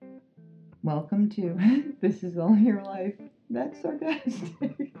Welcome to This Is Only Your Life. That's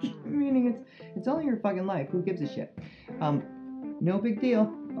sarcastic. Meaning it's only your fucking life. Who gives a shit? No big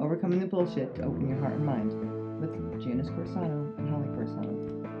deal. Overcoming the bullshit to open your heart and mind with Janice Corsano and Holly Corsano.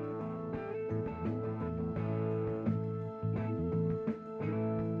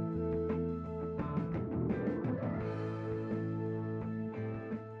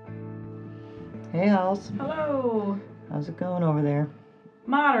 Hey, House. Hello. How's it going over there?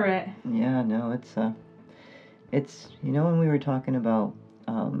 Moderate. Yeah, no, it's when we were talking about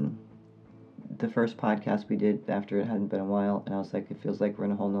the first podcast we did after it hadn't been a while, and I was like, it feels like we're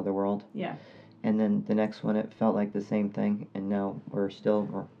in a whole nother world. Yeah. And then the next one, it felt like the same thing, and now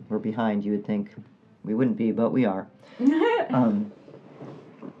we're behind. You would think we wouldn't be, but we are.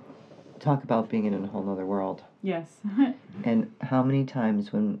 Talk about being in a whole nother world. Yes. And how many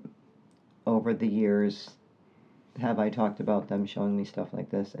times over the years have I talked about them showing me stuff like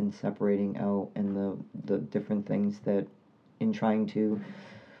this and separating out and the different things that in trying to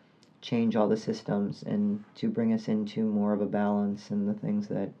change all the systems and to bring us into more of a balance and the things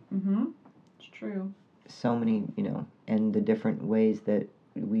that It's true. so many and the different ways that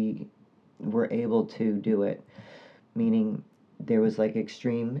we were able to do it, meaning there was like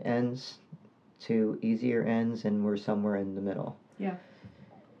extreme ends to easier ends, and we're somewhere in the middle. Yeah.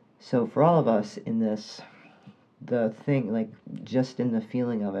 So for all of us in this, the thing, like, just in the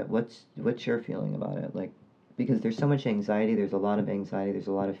feeling of it, what's your feeling about it? Like, because there's so much anxiety, there's a lot of anxiety, there's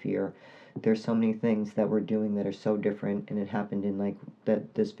a lot of fear, there's so many things that we're doing that are so different, and it happened in like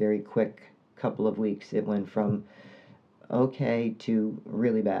this very quick couple of weeks. It went from okay to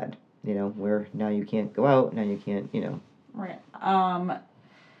really bad, where now you can't go out, now you can't, Right. How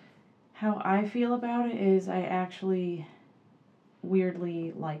I feel about it is I actually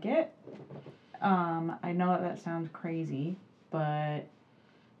weirdly like it. I know that sounds crazy, but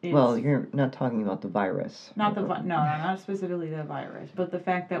it's... Well, you're not talking about the virus. No, not specifically the virus, but the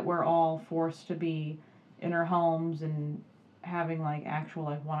fact that we're all forced to be in our homes and having like actual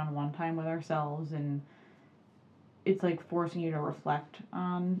like one-on-one time with ourselves, and it's like forcing you to reflect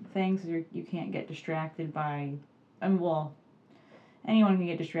on things. You can't get distracted by, anyone can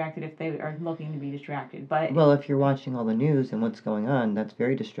get distracted if they are looking to be distracted. But well, if you're watching all the news and what's going on, that's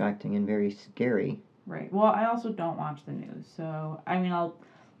very distracting and very scary. Right. Well, I also don't watch the news, so I mean, I'll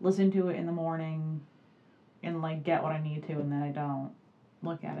listen to it in the morning and like get what I need to, and then I don't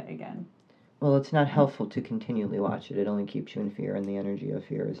look at it again. Well, it's not helpful to continually watch it. It only keeps you in fear, and the energy of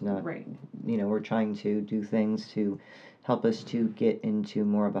fear is not... Right. We're trying to do things to help us to get into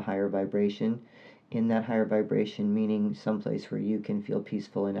more of a higher vibration. In that higher vibration, meaning someplace where you can feel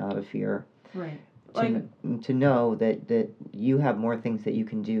peaceful and out of fear. Right. To know that you have more things that you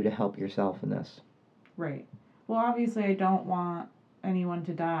can do to help yourself in this. Right. Well, obviously, I don't want anyone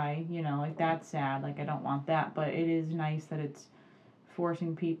to die, like that's sad. Like, I don't want that, but it is nice that it's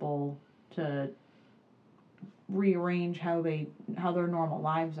forcing people to rearrange how their normal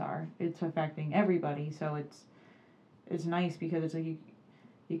lives are. It's affecting everybody, so it's nice because it's like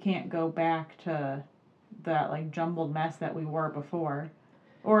you can't go back to that like jumbled mess that we were before.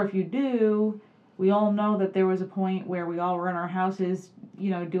 Or if you do, we all know that there was a point where we all were in our houses,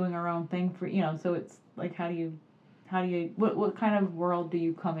 doing our own thing for, so it's like how do you what kind of world do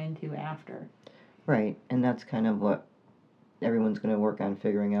you come into after? Right, and that's kind of what everyone's going to work on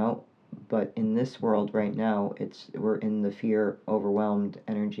figuring out. But in this world right now, we're in the fear overwhelmed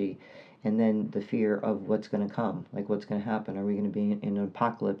energy, and then the fear of what's going to come, like what's going to happen. Are we going to be in an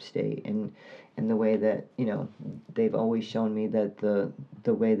apocalypse state? And the way that they've always shown me that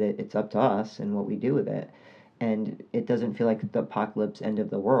the way that it's up to us and what we do with it. And it doesn't feel like the apocalypse end of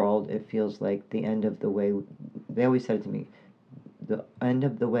the world. It feels like the end of the way. They always said it to me, the end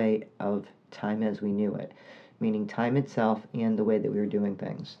of the way of time as we knew it, meaning time itself and the way that we were doing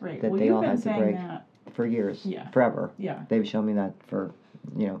things. Right. That well, they you've all been had to saying break that for years. Yeah. Forever. Yeah. They've shown me that for,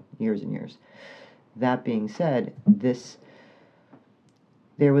 years and years. That being said,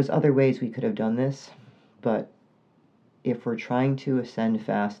 there was other ways we could have done this, but if we're trying to ascend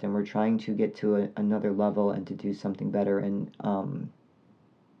fast and we're trying to get to another level and to do something better, and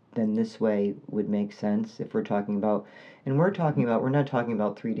then this way would make sense. If we're talking about, we're not talking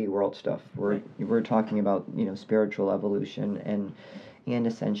about 3D world stuff. We're talking about spiritual evolution and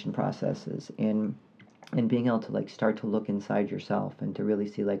ascension processes and being able to like start to look inside yourself and to really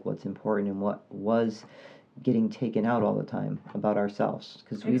see like what's important and what was getting taken out all the time about ourselves,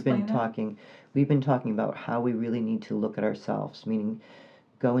 because we've been talking about how we really need to look at ourselves, meaning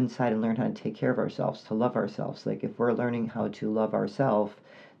go inside and learn how to take care of ourselves, to love ourselves. Like if we're learning how to love ourselves,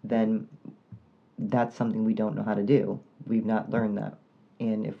 then that's something we don't know how to do. We've not learned that.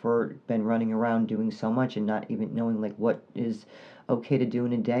 And if we're been running around doing so much and not even knowing like what is okay to do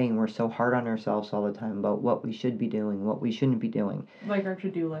in a day, and we're so hard on ourselves all the time about what we should be doing, what we shouldn't be doing. Like our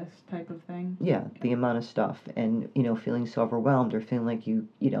to-do list type of thing. Yeah, the amount of stuff, and feeling so overwhelmed, or feeling like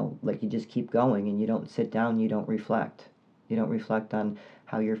like you just keep going and you don't sit down, you don't reflect. You don't reflect on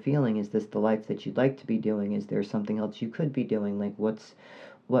how you're feeling. Is this the life that you'd like to be doing? Is there something else you could be doing? Like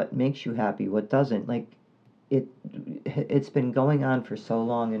what makes you happy? What doesn't? Like it it's been going on for so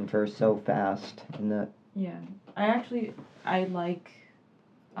long and for so fast, and Yeah, I like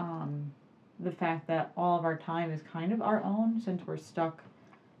the fact that all of our time is kind of our own, since we're stuck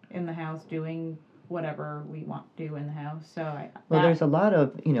in the house doing whatever we want to do in the house. So well, there's a lot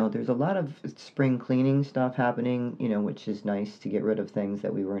of spring cleaning stuff happening, which is nice to get rid of things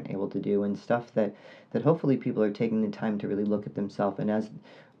that we weren't able to do, and stuff that hopefully people are taking the time to really look at themselves. And as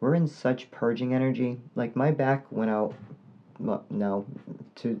we're in such purging energy, like my back went out, well, no,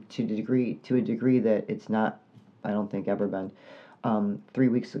 to a degree that it's not, I don't think, ever been, 3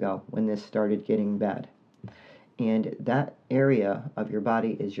 weeks ago when this started getting bad. And that area of your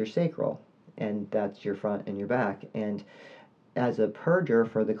body is your sacral, and that's your front and your back. And as a purger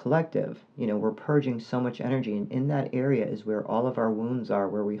for the collective, we're purging so much energy, and in that area is where all of our wounds are,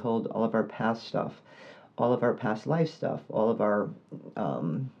 where we hold all of our past stuff, all of our past life stuff, all of our,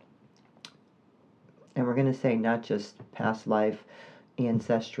 and we're going to say not just past life,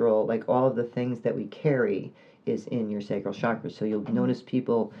 ancestral, like all of the things that we carry is in your sacral chakra. So you'll notice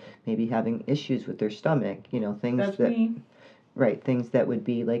people maybe having issues with their stomach, things That's that, me. right, things that would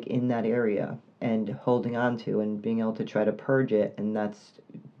be like in that area, and holding on to and being able to try to purge it, and that's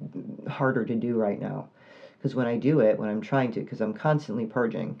harder to do right now. Because when I do it, when I'm trying to, because I'm constantly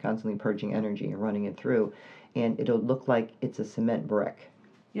purging energy and running it through, and it'll look like it's a cement brick.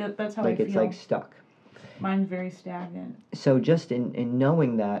 Yeah, that's how like I it's feel. like stuck. Mine's very stagnant. So just in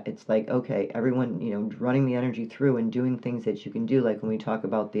knowing that, it's like, okay, everyone, running the energy through and doing things that you can do, like when we talk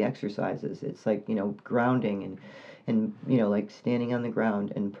about the exercises, it's like, grounding, and like standing on the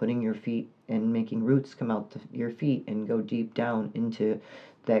ground and putting your feet and making roots come out to your feet and go deep down into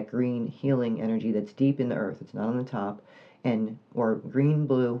that green healing energy that's deep in the earth. It's not on the top. And or green,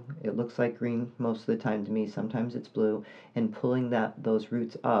 blue, it looks like green most of the time to me, sometimes it's blue, and pulling those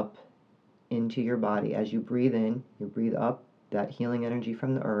roots up into your body. As you breathe in, you breathe up that healing energy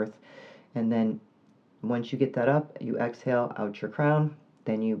from the earth, and then once you get that up, you exhale out your crown.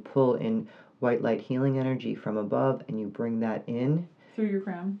 Then you pull in white light healing energy from above, and you bring that in Through your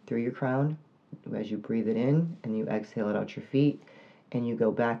crown. through your crown as you breathe it in, and you exhale it out your feet, and you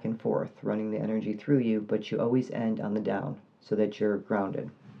go back and forth running the energy through you, but you always end on the down so that you're grounded.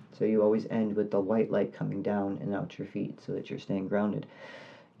 So you always end with the white light coming down and out your feet so that you're staying grounded.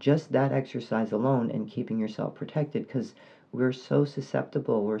 Just that exercise alone, and keeping yourself protected, because we're so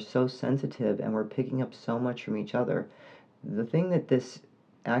susceptible, we're so sensitive, and we're picking up so much from each other. The thing that this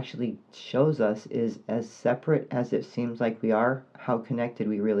actually shows us is, as separate as it seems like we are, how connected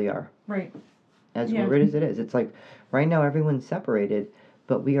we really are. Right. As Yeah. weird as it is. It's like right now everyone's separated,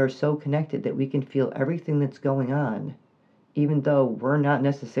 but we are so connected that we can feel everything that's going on, even though we're not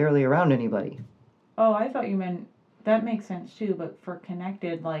necessarily around anybody. Oh, I thought you meant, that makes sense too, but for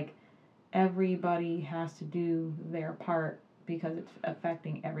connected, like everybody has to do their part because it's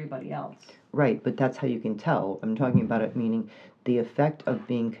affecting everybody else. Right, but that's how you can tell. I'm talking about it meaning the effect of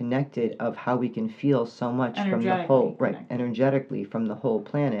being connected, of how we can feel so much from the whole, right, energetically from the whole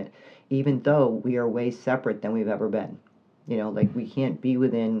planet, even though we are way separate than we've ever been. Like we can't be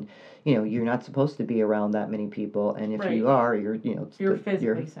within, you're not supposed to be around that many people, and if Right. you are, you're, You're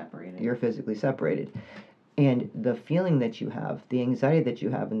physically separated. You're physically separated. And the feeling that you have, the anxiety that you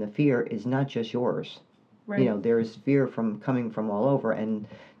have, and the fear is not just yours. Right. There's fear coming from all over, and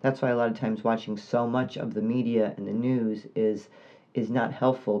that's why a lot of times watching so much of the media and the news is not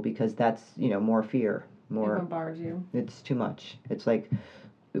helpful, because that's, more fear, It more, bombards you. it's too much. It's like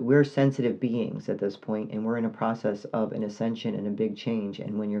we're sensitive beings at this point, and we're in a process of an ascension and a big change.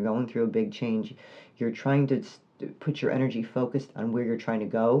 And when you're going through a big change, you're trying to put your energy focused on where you're trying to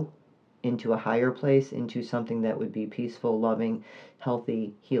go, into a higher place, into something that would be peaceful, loving,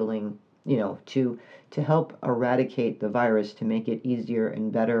 healthy, healing, to help eradicate the virus, to make it easier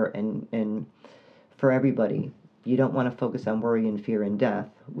and better, and for everybody. You don't want to focus on worry and fear and death.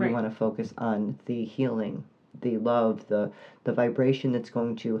 We Right. want to focus on the healing, the love, the vibration that's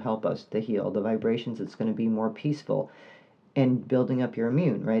going to help us to heal, the vibrations that's going to be more peaceful, and building up your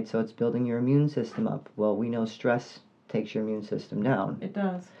immune, right? So it's building your immune system up. Well, we know stress takes your immune system down. It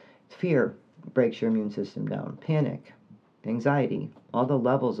does. Fear breaks your immune system down. Panic, anxiety, all the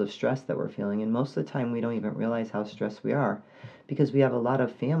levels of stress that we're feeling. And most of the time we don't even realize how stressed we are, because we have a lot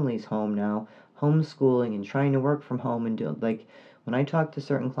of families home now, homeschooling and trying to work from home and do like when I talk to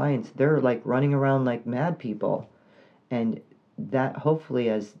certain clients, they're like running around like mad people. And that hopefully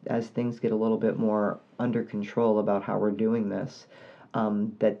as things get a little bit more under control about how we're doing this,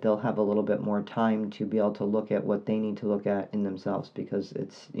 that they'll have a little bit more time to be able to look at what they need to look at in themselves because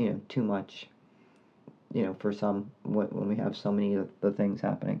it's too much for some when we have so many of the things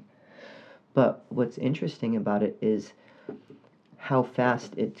happening. But what's interesting about it is how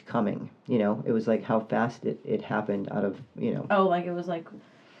fast it's coming. It was like how fast it happened out of Oh, like it was like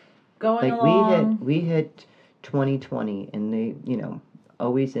going like we hit along. we hit 2020 and they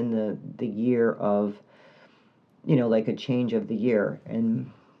always in the year of like a change of the year,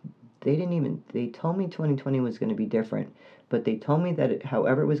 and they told me 2020 was going to be different, but they told me that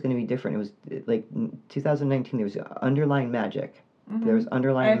however it was going to be different, it was like 2019 there was underlying magic. There was I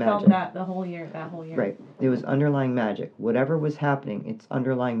underlying felt magic. that the whole year. That whole year. Right. It was underlying magic. Whatever was happening, it's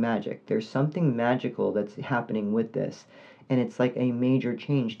underlying magic. There's something magical that's happening with this. And it's like a major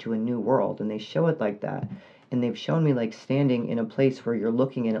change to a new world. And they show it like that. And they've shown me like standing in a place where you're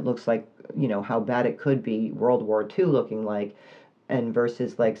looking and it looks like, how bad it could be, World War II looking like, and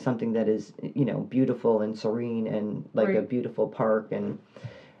versus like something that is, beautiful and serene and like a Right. beautiful park.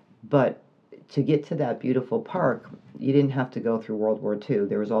 But to get to that beautiful park, you didn't have to go through World War II.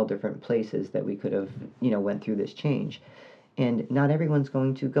 There was all different places that we could have, went through this change. And not everyone's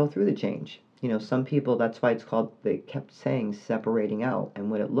going to go through the change. Some people, that's why it's called, they kept saying separating out.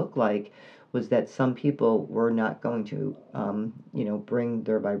 And what it looked like was that some people were not going to, bring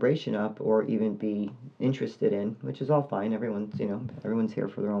their vibration up or even be interested in, which is all fine. Everyone's here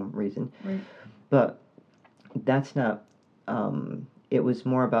for their own reason. Right. But that's not it was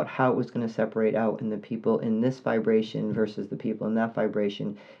more about how it was going to separate out and the people in this vibration versus the people in that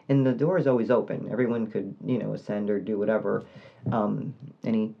vibration, and the door is always open. Everyone could ascend or do whatever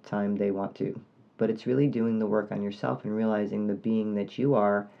anytime they want to, but it's really doing the work on yourself and realizing the being that you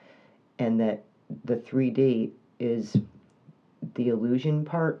are, and that the 3D is the illusion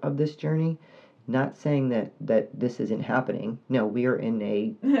part of this journey. Not saying that this isn't happening. No, we are in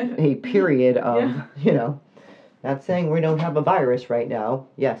a period of Yeah. not saying we don't have a virus right now.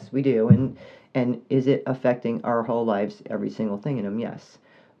 Yes, we do. And is it affecting our whole lives, every single thing in them? Yes.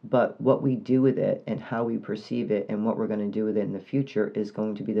 But what we do with it and how we perceive it and what we're going to do with it in the future is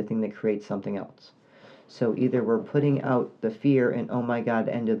going to be the thing that creates something else. So either we're putting out the fear and oh my God,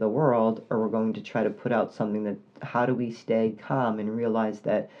 end of the world, or we're going to try to put out something that how do we stay calm and realize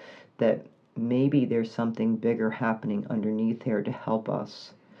that maybe there's something bigger happening underneath here to help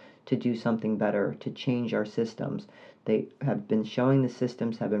us to do something better, to change our systems. They have been showing the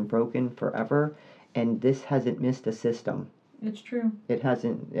systems have been broken forever, and this hasn't missed a system. It's true. It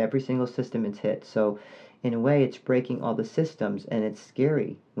hasn't, every single system it's hit. So, in a way, it's breaking all the systems, and it's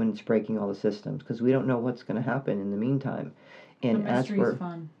scary when it's breaking all the systems because we don't know what's going to happen in the meantime. The And as mystery's we're,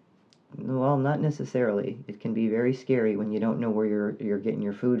 fun. well, not necessarily. It can be very scary when you don't know where you're getting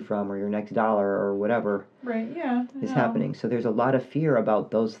your food from or your next dollar or whatever Right. Yeah. I is know. happening. So there's a lot of fear about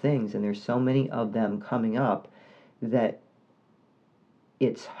those things, and there's so many of them coming up that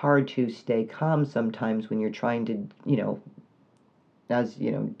it's hard to stay calm sometimes when you're trying to,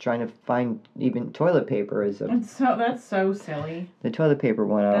 trying to find even toilet paper is That's so silly. the toilet paper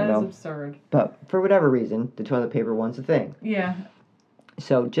one, I don't That is know. absurd. But for whatever reason, the toilet paper one's a thing. Yeah.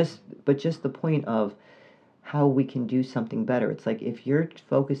 So just the point of how we can do something better. It's like if you're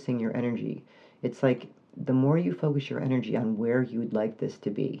focusing your energy, it's like the more you focus your energy on where you'd like this to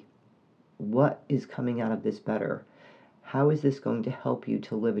be, what is coming out of this better? How is this going to help you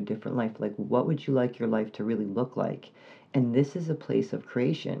to live a different life? Like, what would you like your life to really look like? And this is a place of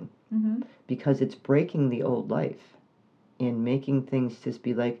creation Mm-hmm. because it's breaking the old life and making things just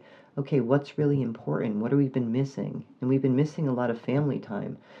be like, okay, what's really important? What have we been missing? And we've been missing a lot of family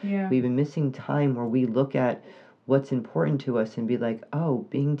time. Yeah. We've been missing time where we look at what's important to us and be like, oh,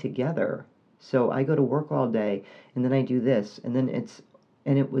 being together. So I go to work all day and then I do this and then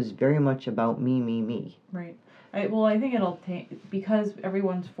and it was very much about me, me, me. Right. I think it'll take because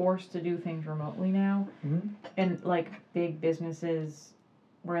everyone's forced to do things remotely now, Mm-hmm. and like big businesses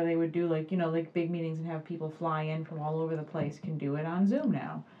where they would do like big meetings and have people fly in from all over the place can do it on Zoom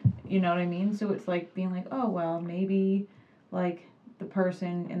now. You know what I mean? So it's like being like, oh well, maybe like the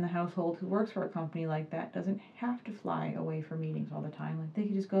person in the household who works for a company like that doesn't have to fly away for meetings all the time. Like they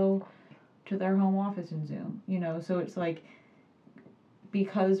could just go to their home office and Zoom. So it's like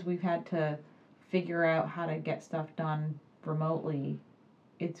because we've had to figure out how to get stuff done remotely,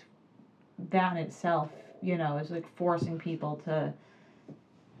 it's that in itself, is like forcing people to,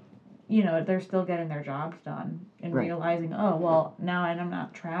 they're still getting their jobs done. and Right. realizing, oh, well, now I'm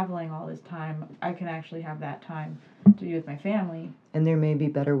not traveling all this time, I can actually have that time to be with my family. And there may be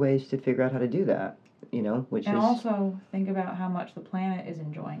better ways to figure out how to do that, which And is also think about how much the planet is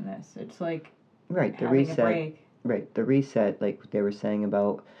enjoying this. It's like right, the having a reset. break. Right, the reset, like they were saying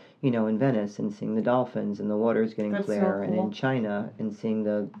about, in Venice and seeing the dolphins and the water's getting That's so clearer, and in cool. China and seeing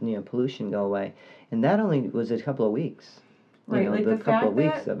the, pollution go away. And that only was a couple of weeks. Right, like The couple of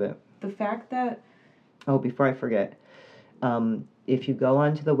weeks of it. the fact that Oh, before I forget, if you go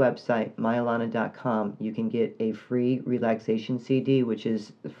onto the website, myalana.com, you can get a free relaxation CD, which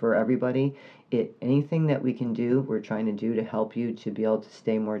is for everybody. Anything that we can do, we're trying to do to help you to be able to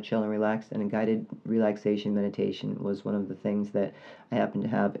stay more chill and relaxed. And a guided relaxation meditation was one of the things that I happen to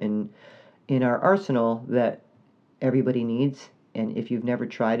have in our arsenal that everybody needs. And if you've never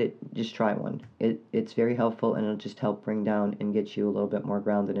tried it, just try one. It's very helpful, and it'll just help bring down and get you a little bit more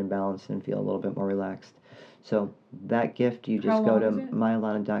grounded and balanced and feel a little bit more relaxed. So that gift, you how just go long to is it?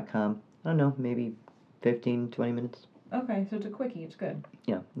 myalana.com. I don't know, maybe 15, 20 minutes. Okay, so it's a quickie. It's good.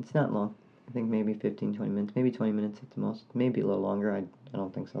 Yeah, it's not long. I think maybe 15, 20 minutes. Maybe 20 minutes at the most. Maybe a little longer. I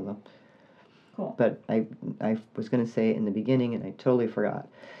don't think so, though. Cool. But I was going to say it in the beginning, and I totally forgot.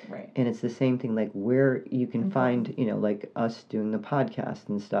 Right. And it's the same thing, like where you can Important. find, like us doing the podcast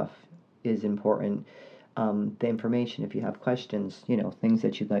and stuff is important. The information, if you have questions, things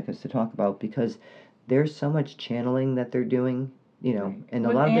that you'd like us to talk about, because there's so much channeling that they're doing, Right. and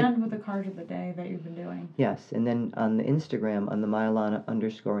with, a lot of and with the cards of the day that you've been doing. yes, and then on the Instagram, on the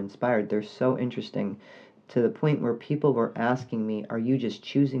Myalana_inspired, they're so interesting to the point where people were asking me, are you just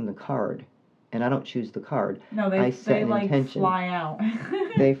choosing the card? And I don't choose the card. No, I set they an like intention. fly out.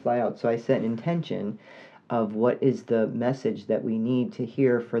 They fly out. So I set an intention of what is the message that we need to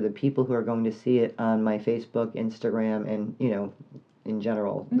hear for the people who are going to see it on my Facebook, Instagram, and, in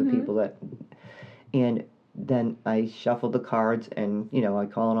general, the people that. And then I shuffle the cards, and, I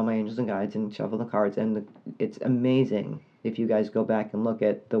call on all my angels and guides and shuffle the cards. And it's amazing if you guys go back and look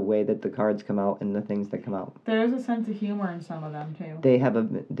at the way that the cards come out and the things that come out. There's a sense of humor in some of them, too.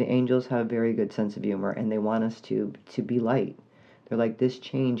 The angels have a very good sense of humor, and they want us to be light. They're like, this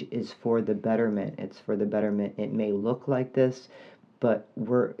change is for the betterment. It's for the betterment. It may look like this, but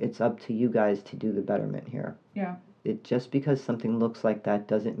it's up to you guys to do the betterment here. Yeah. Just because something looks like that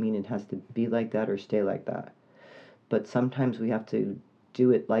doesn't mean it has to be like that or stay like that. But sometimes we have to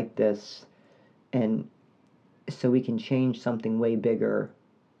do it like this, and so we can change something way bigger,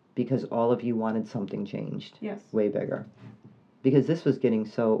 because all of you wanted something changed. Yes. Way bigger. Because this was getting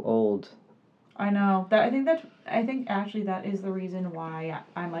so old. I know. I think actually that is the reason why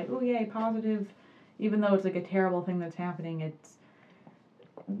I'm like, oh yay, positive, even though it's like a terrible thing that's happening. It's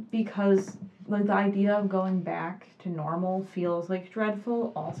because like the idea of going back to normal feels like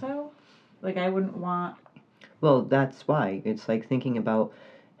dreadful also. Like I wouldn't want. Well, that's why. It's like thinking about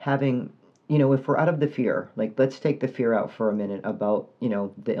having, if we're out of the fear, like let's take the fear out for a minute about,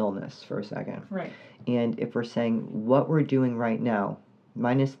 the illness for a second. Right. And if we're saying what we're doing right now,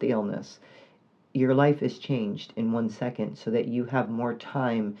 minus the illness, your life is changed in 1 second so that you have more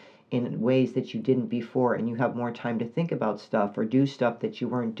time in ways that you didn't before, and you have more time to think about stuff or do stuff that you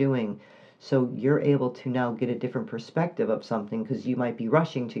weren't doing. So you're able to now get a different perspective of something, because you might be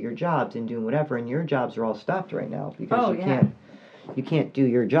rushing to your jobs and doing whatever, and your jobs are all stopped right now because you can't do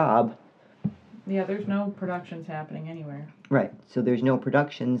your job. Yeah, there's no productions happening anywhere. Right. So there's no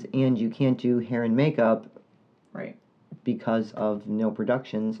productions, and you can't do hair and makeup. Right. Because of no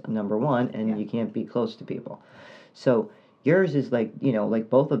productions, number one, and Yeah. you can't be close to people. So yours is like, like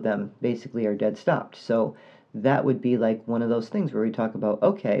both of them basically are dead stopped. So that would be like one of those things where we talk about,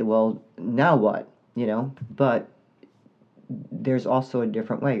 okay, well, now what? But there's also a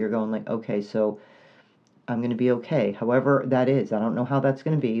different way. You're going like, okay, so I'm going to be okay. However that is. I don't know how that's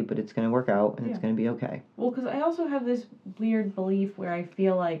going to be, but it's going to work out, and it's going to be okay. Well, because I also have this weird belief where I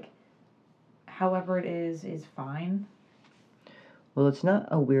feel like however it is fine. Well, it's not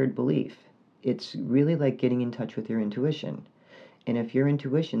a weird belief. It's really like getting in touch with your intuition. And if your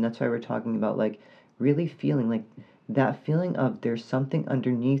intuition, that's why we're talking about like really feeling like that feeling of there's something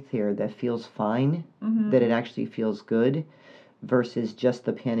underneath here that feels fine, that it actually feels good, versus just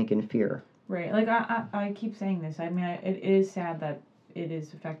the panic and fear. Right. Like I keep saying this. I mean, it is sad that it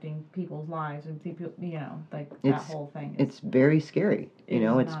is affecting people's lives and people, like that whole thing. It's very scary.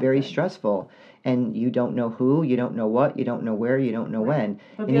 It's very stressful, and you don't know who, you don't know what, you don't know where, you don't know when.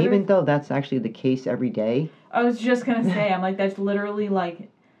 But and even though that's actually the case every day. I was just gonna say, I'm like, that's literally like,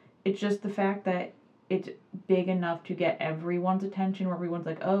 it's just the fact that it's big enough to get everyone's attention, where everyone's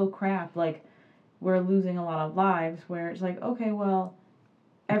like, oh crap, like we're losing a lot of lives, where it's like, okay, well,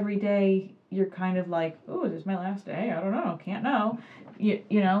 every day you're kind of like, oh, is this my last day? I don't know, can't know. You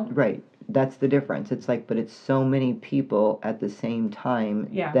know? Right. That's the difference. It's like, but it's so many people at the same time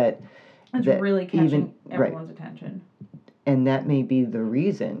Yeah. that It's that really catching even everyone's attention. And that may be the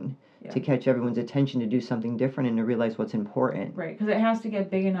reason Yeah. to catch everyone's attention to do something different and to realize what's important. Right, because it has to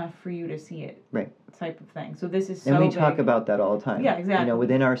get big enough for you to see it. Right. Type of thing. So this is so And we big. talk about that all the time. Yeah, exactly. You know,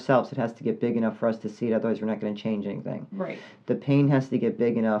 within ourselves, it has to get big enough for us to see it. Otherwise, we're not going to change anything. Right. The pain has to get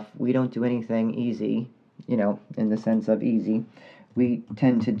big enough. We don't do anything easy, you know, in the sense of easy. We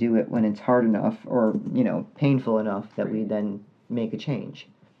tend to do it when it's hard enough or, you know, painful enough that we then make a change.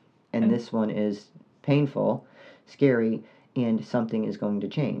 And this one is painful, scary, and something is going to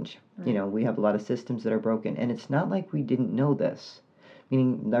change. Right. You know, we have a lot of systems that are broken, and it's not like we didn't know this.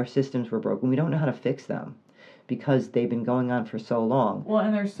 Meaning our systems were broken. We don't know how to fix them because they've been going on for so long. Well,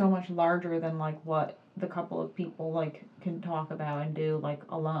 and they're so much larger than like what the couple of people like can talk about and do like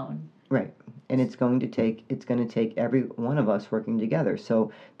alone. Right. And it's going to take every one of us working together.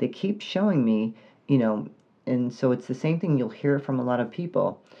 So they keep showing me, you know, and so it's the same thing. You'll hear it from a lot of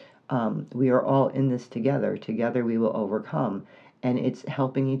people. We are all in this together. Together we will overcome. And it's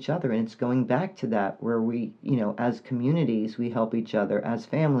helping each other. And it's going back to that where we, you know, as communities, we help each other, as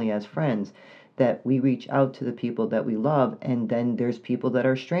family, as friends, that we reach out to the people that we love. And then there's people that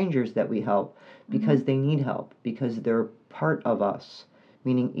are strangers that we help because they need help, because they're part of us.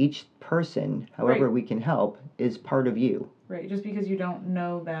 Meaning each person, however we can help, is part of you. Right. Just because you don't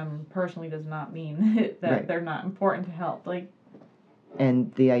know them personally does not mean that they're not important to help. Like.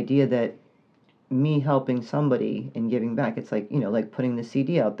 And the idea that me helping somebody and giving back, it's like, you know, like putting the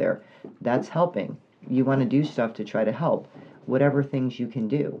CD out there. That's helping. You want to do stuff to try to help. Whatever things you can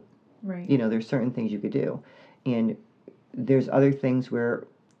do. Right. You know, there's certain things you could do. And there's other things where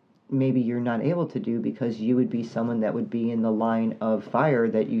maybe you're not able to do because you would be someone that would be in the line of fire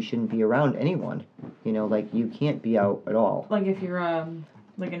that you shouldn't be around anyone. You know, like you can't be out at all. Like if you're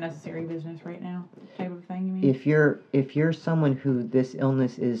like a necessary business right now type of thing, you mean? If you're someone who this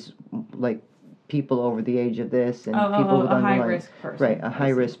illness is like people over the age of this and people with a high risk person. Right, a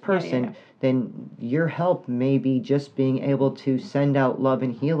high risk person, then your help may be just being able to send out love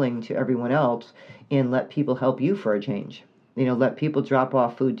and healing to everyone else and let people help you for a change. You know, let people drop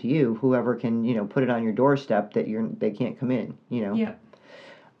off food to you, whoever can, you know, put it on your doorstep that they can't come in, you know. Yeah.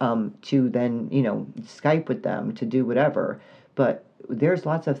 To then, you know, Skype with them, to do whatever. But there's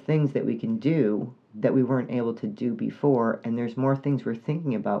lots of things that we can do that we weren't able to do before, and there's more things we're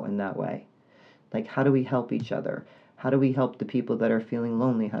thinking about in that way. Like, how do we help each other? How do we help the people that are feeling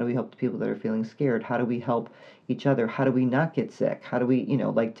lonely? How do we help the people that are feeling scared? How do we help each other? How do we not get sick? How do we, you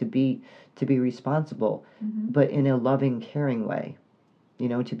know, like to be responsible, but in a loving, caring way, you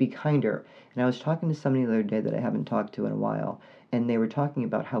know, to be kinder. And I was talking to somebody the other day that I haven't talked to in a while, and they were talking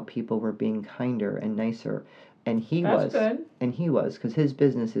about how people were being kinder and nicer. And That's good. And he was, because his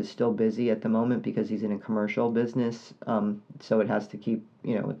business is still busy at the moment because he's in a commercial business, so it has to keep,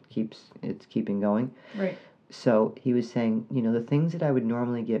 you know, it's keeping going. Right. So he was saying, you know, the things that I would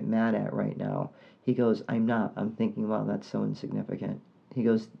normally get mad at right now, he goes, I'm not. I'm thinking, wow, that's so insignificant. He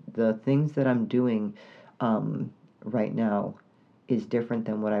goes, the things that I'm doing right now is different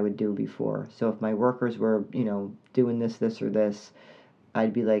than what I would do before. So if my workers were, you know, doing this, or this,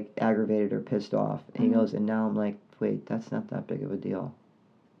 I'd be like aggravated or pissed off. And he goes, and now I'm like, wait, that's not that big of a deal.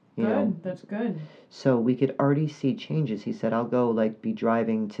 You know? That's good. So we could already see changes. He said, I'll go like be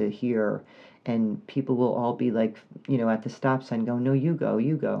driving to here, and people will all be like, you know, at the stop sign go, no, you go,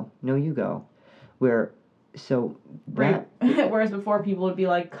 no, you go. Where, so that. Right. Whereas before people would be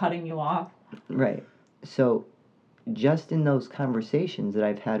like cutting you off. Right. So just in those conversations that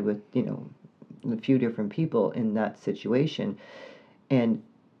I've had with, you know, a few different people in that situation, and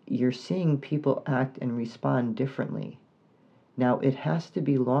you're seeing people act and respond differently. Now, it has to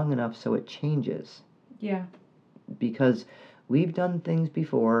be long enough so it changes. Yeah. Because we've done things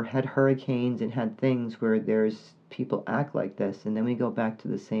before, had hurricanes and had things where there's people act like this, and then we go back to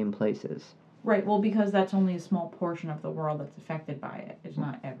the same places. Right, well, because that's only a small portion of the world that's affected by it. It's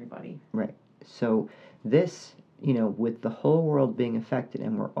not everybody. Right. So this, you know, with the whole world being affected,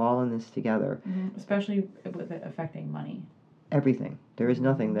 and we're all in this together. Especially with it affecting money. Everything. There is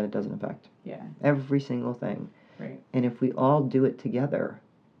nothing that it doesn't affect. Yeah. Every single thing. Right. And if we all do it together,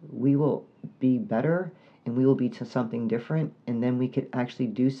 we will be better, and we will be to something different, and then we could actually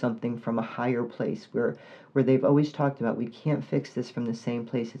do something from a higher place where they've always talked about we can't fix this from the same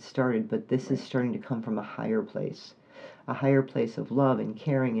place it started, but this is starting to come from a higher place. A higher place of love and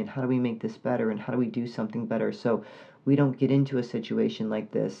caring, and how do we make this better, and how do we do something better. So we don't get into a situation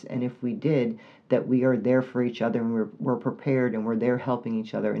like this. And if we did, that we are there for each other and we're prepared and we're there helping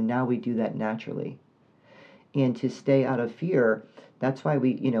each other. And now we do that naturally. And to stay out of fear, that's why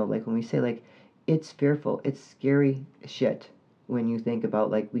we, like when we say, like, it's fearful, it's scary shit when you think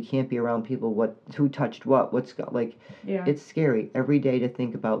about, like, we can't be around people, who touched what's got, like, Yeah. it's scary every day to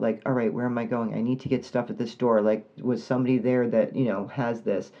think about, like, all right, where am I going? I need to get stuff at the store. Like, was somebody there that, has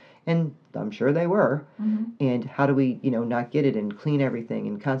this? And I'm sure they were. Mm-hmm. And how do we, not get it and clean everything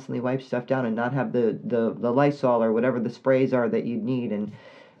and constantly wipe stuff down and not have the Lysol or whatever the sprays are that you need,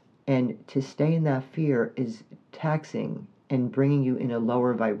 and to stay in that fear is taxing and bringing you in a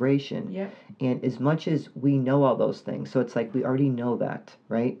lower vibration. Yep. And as much as we know all those things, so it's like we already know that,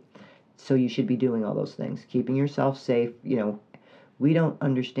 right? So you should be doing all those things, keeping yourself safe. We don't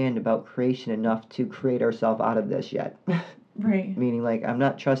understand about creation enough to create ourselves out of this yet. Right. Meaning, like, I'm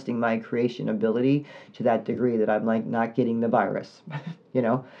not trusting my creation ability to that degree that I'm, like, not getting the virus.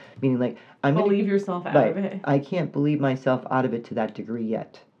 Meaning, like, Believe yourself out of it. I can't believe myself out of it to that degree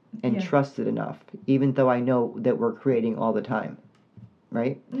yet. And Yeah. trust it enough, even though I know that we're creating all the time,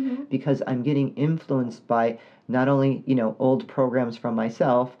 right? Mm-hmm. Because I'm getting influenced by not only, old programs from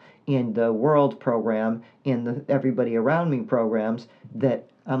myself and the world program and the everybody around me programs, that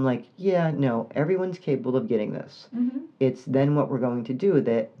I'm like, yeah, no, everyone's capable of getting this. Mm-hmm. It's then what we're going to do with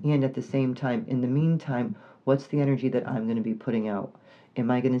it, and at the same time, in the meantime, what's the energy that I'm going to be putting out? Am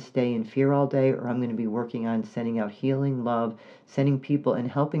I going to stay in fear all day, or I'm going to be working on sending out healing, love, sending people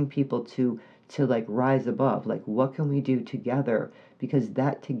and helping people to like rise above? Like, what can we do together? Because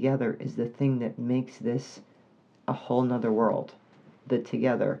that together is the thing that makes this a whole nother world. The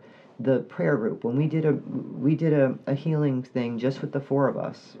together, the prayer group. When we did a healing thing just with the four of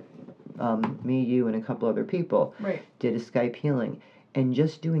us, me, you, and a couple other people, Right. did a Skype healing, and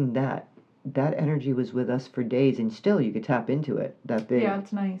just doing that energy was with us for days, and still you could tap into it. That big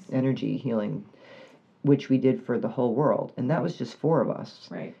it's nice. energy healing, which we did for the whole world, and that was just four of us.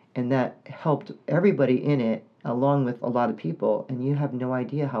 Right. And that helped everybody in it, along with a lot of people, and you have no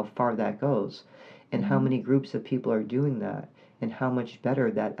idea how far that goes, and how many groups of people are doing that, and how much better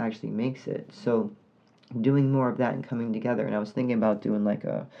that actually makes it. So doing more of that and coming together. And I was thinking about doing like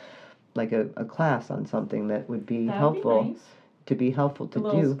a class on something that would be That'd helpful. Be nice. To be helpful to a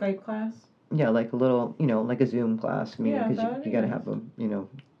little do. Skype class. Yeah, like a little, like a Zoom class, meaning because you got to have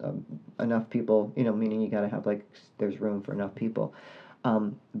enough people, meaning you got to have, like, there's room for enough people.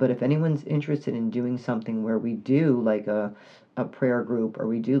 But if anyone's interested in doing something where we do like a prayer group, or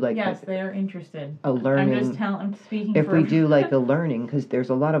we do like yes, they're interested. A learning. I'm speaking. If we do like a learning, because there's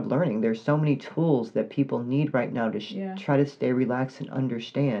a lot of learning. There's so many tools that people need right now to try to stay relaxed and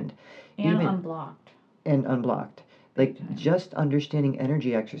understand. And unblocked. And unblocked. Like, just understanding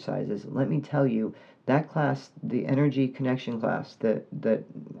energy exercises. Let me tell you, that class, the energy connection class that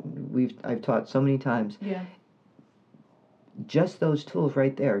I've taught so many times. Yeah. Just those tools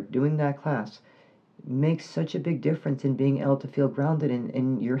right there, doing that class, makes such a big difference in being able to feel grounded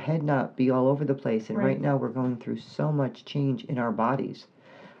and your head not be all over the place. And right now we're going through so much change in our bodies.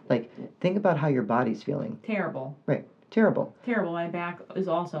 Like, think about how your body's feeling. Terrible. Right. Terrible. My back is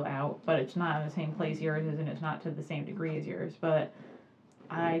also out, but it's not in the same place yours is, and it's not to the same degree as yours. But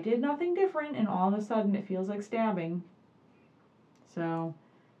I did nothing different, and all of a sudden it feels like stabbing. So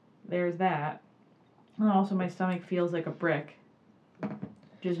there's that. And also my stomach feels like a brick.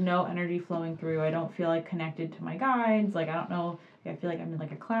 Just no energy flowing through. I don't feel like connected to my guides. Like, I don't know. I feel like I'm in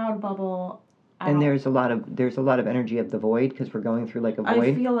like a cloud bubble. And there's a lot of energy of the void, because we're going through like a void.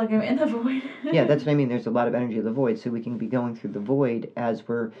 I feel like I'm in the void. Yeah, that's what I mean. There's a lot of energy of the void, so we can be going through the void as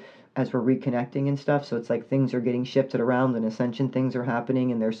we're reconnecting and stuff. So it's like things are getting shifted around, and ascension things are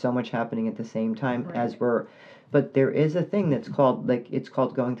happening, and there's so much happening at the same time as we're. But there is a thing that's called, like, it's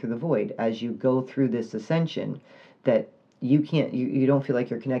called going through the void. As you go through this ascension, that you can't, you don't feel like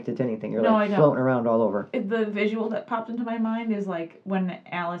you're connected to anything. You're like floating around all over. The visual that popped into my mind is like when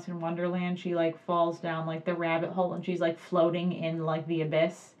Alice in Wonderland, she like falls down like the rabbit hole and she's like floating in like the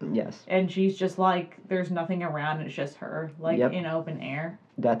abyss. Yes. And she's just like, there's nothing around, it's just her, like in open air.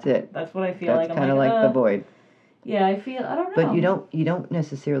 That's it. That's what I feel like. That's kind of like the void. Yeah, I don't know. But you don't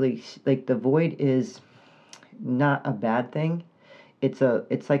necessarily, like, the void is not a bad thing. It's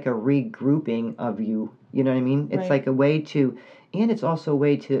like a regrouping of you. You know what I mean? It's like a way to, and it's also a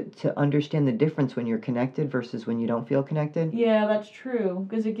way to understand the difference when you're connected versus when you don't feel connected. Yeah, that's true,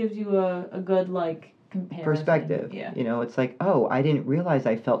 because it gives you a good, like, comparison. Perspective. Yeah. It's like, oh, I didn't realize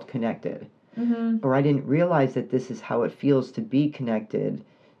I felt connected. Mm-hmm. Or I didn't realize that this is how it feels to be connected,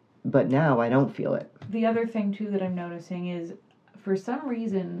 but now I don't feel it. The other thing, too, that I'm noticing is, for some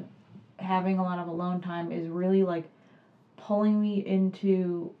reason, having a lot of alone time is really, like, pulling me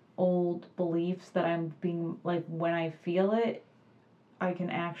into old beliefs that I'm being like, when I feel it, I can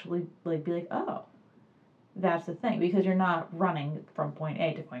actually like be like, oh, that's the thing, because you're not running from point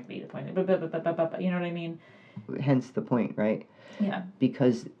A to point B to point A, you know what I mean? Hence the point, right? Yeah.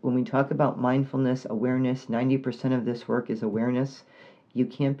 Because when we talk about mindfulness, awareness, 90% of this work is awareness. You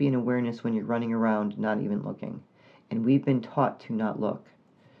can't be in awareness when you're running around not even looking. And we've been taught to not look.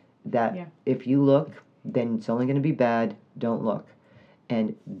 That Yeah. if you look, then it's only going to be bad. Don't look.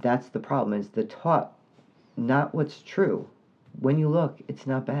 And that's the problem, is the taught, not what's true. When you look, it's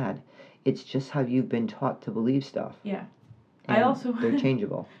not bad. It's just how you've been taught to believe stuff. Yeah. And I also they're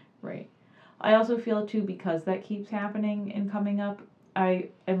changeable. Right. I also feel too, because that keeps happening and coming up, I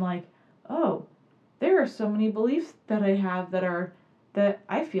am like, oh, there are so many beliefs that I have that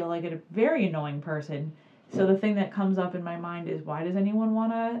I feel like a very annoying person. So the thing that comes up in my mind is, why does anyone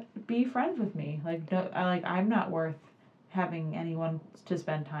want to be friends with me? Like, no, I'm not worth having anyone to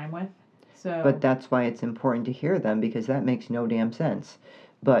spend time with. So. But that's why it's important to hear them, because that makes no damn sense.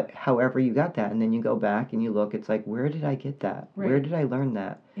 But however you got that, and then you go back and you look, it's like, where did I get that? Right. Where did I learn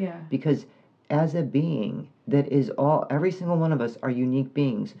that? Yeah. Because as a being that is every single one of us are unique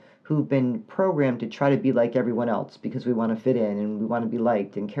beings who've been programmed to try to be like everyone else because we want to fit in and we want to be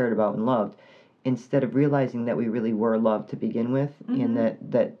liked and cared about and loved, instead of realizing that we really were loved to begin with, and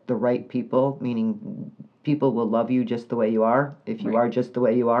that the right people, meaning people will love you just the way you are, if you Right. are just the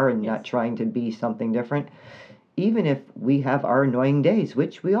way you are and Yes. not trying to be something different, even if we have our annoying days,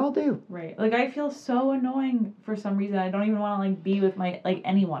 which we all do. Right. Like, I feel so annoying for some reason. I don't even want to like be with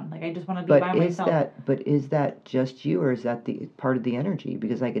anyone. Like, I just want to be by myself. But is that just you, or is that the part of the energy?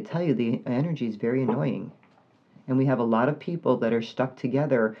 Because I could tell you the energy is very annoying. And we have a lot of people that are stuck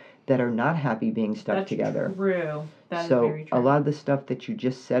together that are not happy being stuck That's together. true. That So is very true. a lot of the stuff that you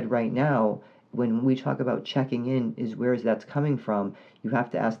just said right now, when we talk about checking in, is where is that's coming from. You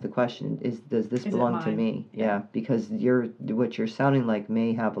have to ask the question: does this Is it belong to mine? me? Yeah. Because what you're sounding like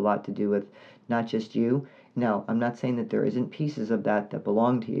may have a lot to do with not just you. Now, I'm not saying that there isn't pieces of that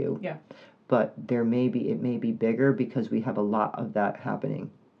belong to you. Yeah. But it may be bigger because we have a lot of that happening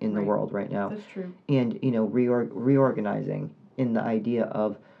in the Right. world right now. That's true. And reorganizing in the idea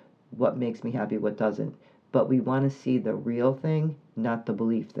of what makes me happy, what doesn't. But we want to see the real thing, not the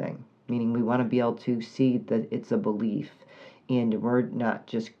belief thing. Meaning we want to be able to see that it's a belief. And we're not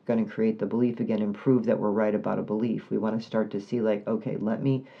just going to create the belief again and prove that we're right about a belief. We want to start to see, like, okay,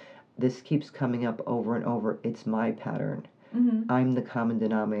 this keeps coming up over and over. It's my pattern. I'm the common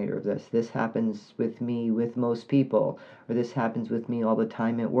denominator of this. This happens with me with most people, or this happens with me all the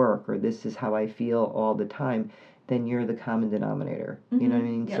time at work, or this is how I feel all the time. Then you're the common denominator. You know what I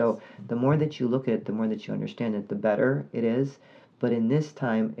mean? Yes. So the more that you look at it, the more that you understand it, the better it is. But in this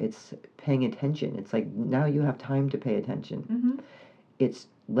time, it's paying attention. It's like now you have time to pay attention. It's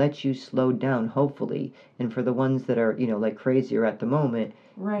lets you slow down, hopefully. And for the ones that are, like crazier at the moment,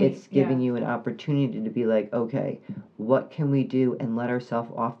 Right. it's giving Yeah. you an opportunity to be like, okay, what can we do, and let ourselves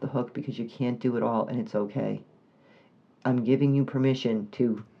off the hook, because you can't do it all and it's okay. I'm giving you permission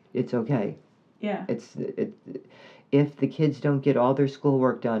to, it's okay. Yeah. If the kids don't get all their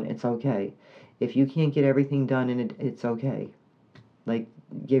schoolwork done, it's okay. If you can't get everything done, and it's okay. Like,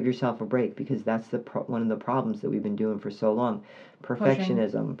 give yourself a break, because that's one of the problems that we've been doing for so long.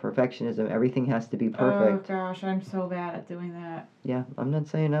 Perfectionism, everything has to be perfect. Oh gosh, I'm so bad at doing that. Yeah, I'm not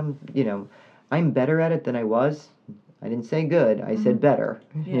saying I'm better at it than I was. I didn't say good, I said better,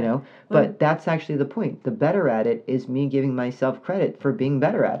 Yeah. But that's actually the point. The better at it is me giving myself credit for being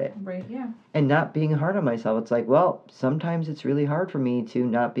better at it. Right. Yeah. And not being hard on myself. It's like, well, sometimes it's really hard for me to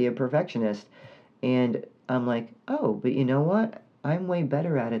not be a perfectionist. And I'm like, oh, but you know what? I'm way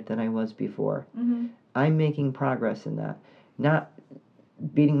better at it than I was before. I'm making progress in that. Not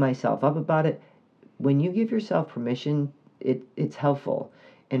beating myself up about it. When you give yourself permission, it's helpful.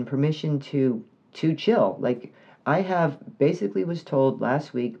 And permission to chill. Like, I have basically was told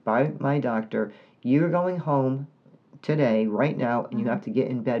last week by my doctor, you're going home today, right now, and you have to get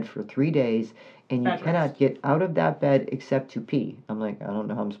in bed for 3 days, and you Bed cannot rest. get out of that bed except to pee. I'm like, I don't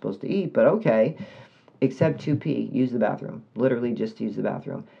know how I'm supposed to eat, but okay. Except to pee, use the bathroom. Literally just use the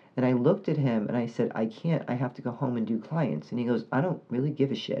bathroom. And I looked at him and I said, I can't, I have to go home and do clients. And he goes, I don't really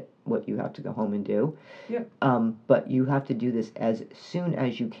give a shit what you have to go home and do. Yep. But you have to do this as soon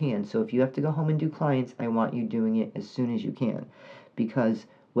as you can. So if you have to go home and do clients, I want you doing it as soon as you can. Because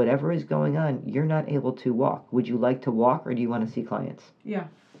whatever is going on, you're not able to walk. Would you like to walk, or do you want to see clients? Yeah.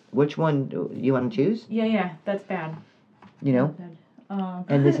 Which one do you want to choose? Yeah. That's bad. You know?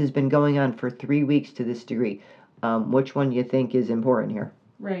 And this has been going on for 3 weeks to this degree. Which one do you think is important here?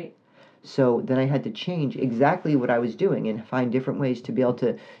 Right. So then I had to change exactly what I was doing and find different ways to be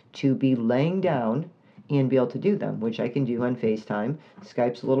able to be laying down and be able to do them, which I can do on FaceTime.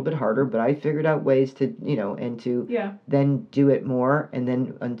 Skype's a little bit harder, but I figured out ways to, and to Yeah. then do it more, and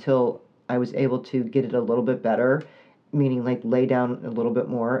then until I was able to get it a little bit better, meaning like lay down a little bit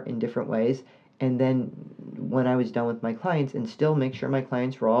more in different ways, and then when I was done with my clients, and still make sure my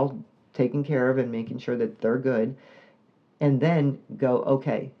clients were all taken care of and making sure that they're good, and then go,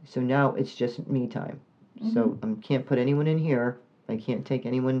 okay, so now it's just me time. So I can't put anyone in here. I can't take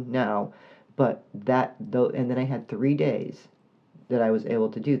anyone now. But that, though, and then I had 3 days that I was able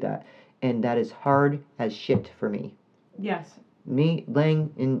to do that. And that is hard as shit for me. Yes. Me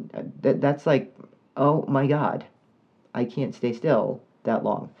laying in, that's like, oh my God, I can't stay still that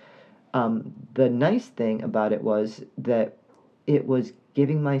long. The nice thing about it was that it was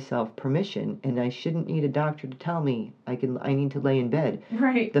giving myself permission, and I shouldn't need a doctor to tell me I need to lay in bed.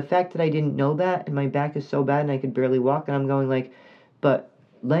 Right. The fact that I didn't know that, and my back is so bad and I could barely walk, and I'm going like, but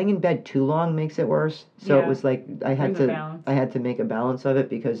laying in bed too long makes it worse. So it Yeah. was like I had Brings a to balance. I had to make a balance of it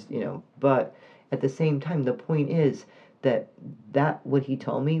because, but at the same time the point is that what he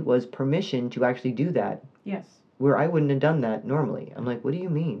told me was permission to actually do that, Yes. where I wouldn't have done that normally. I'm like, what do you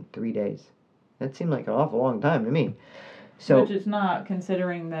mean 3 days? That seemed like an awful long time to me. So, Which is not,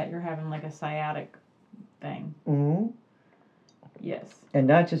 considering that you're having like a sciatic thing. Mhm. Yes. And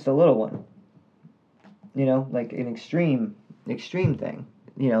not just a little one. Like an extreme thing.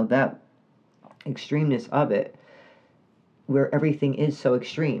 That extremeness of it, where everything is so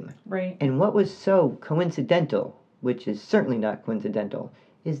extreme. Right. And what was so coincidental, which is certainly not coincidental,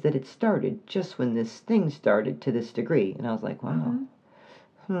 is that it started just when this thing started to this degree. And I was like, wow,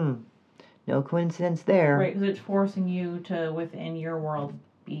 no coincidence there. Right, because it's forcing you to, within your world,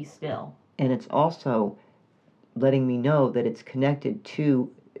 be still. And it's also letting me know that it's connected to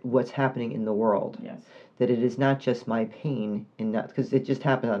what's happening in the world. Yes. That it is not just my pain, and not because it just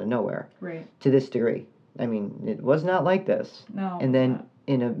happened out of nowhere. Right. To this degree. I mean, it was not like this. No. And then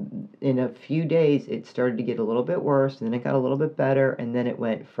in a few days, it started to get a little bit worse, and then it got a little bit better, and then it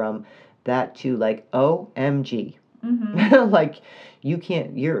went from that to like, OMG. Like,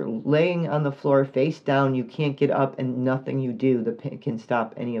 you're laying on the floor face down, you can't get up, and nothing you do can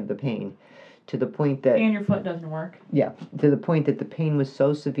stop any of the pain. To the point that... And your foot doesn't work. Yeah, to the point that the pain was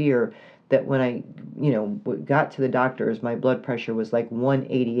so severe that when I, got to the doctors, my blood pressure was like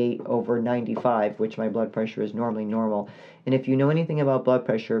 188/95, which my blood pressure is normally normal. And if you know anything about blood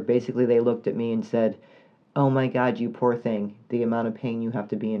pressure, basically they looked at me and said, oh my God, you poor thing, the amount of pain you have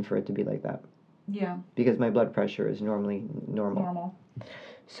to be in for it to be like that. Yeah. Because my blood pressure is normally normal. Normal.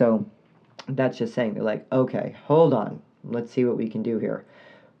 So that's just saying, they're like, okay, hold on, let's see what we can do here.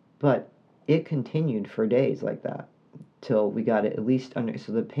 But it continued for days like that till we got it at least under,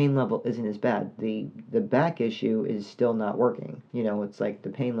 so the pain level isn't as bad. The back issue is still not working. It's like the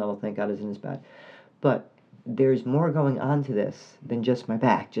pain level, thank God, isn't as bad. But there's more going on to this than just my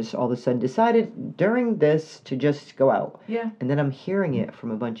back. Just all of a sudden decided during this to just go out. Yeah. And then I'm hearing it from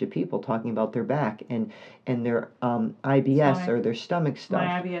a bunch of people talking about their back and their IBS or their stomach stuff.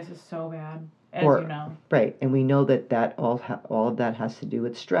 My IBS is so bad. As you know. Right, and we know that all of that has to do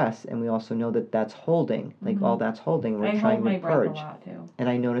with stress, and we also know that that's holding, like all that's holding. We're trying to purge. I hold my breath a lot too. And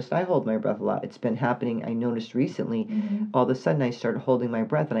I noticed I hold my breath a lot. It's been happening. I noticed recently. All of a sudden, I started holding my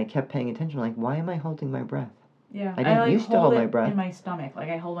breath, and I kept paying attention. Like, why am I holding my breath? Yeah, I didn't used to hold my breath in my stomach. Like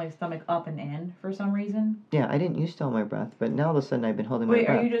I hold my stomach up and in for some reason. Yeah, I didn't used to hold my breath, but now all of a sudden I've been holding my breath.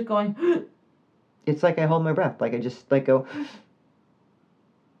 Wait, are you just going? It's like I hold my breath, like I just like go.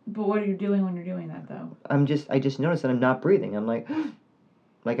 But what are you doing when you're doing that, though? I just noticed that I'm not breathing. I'm like,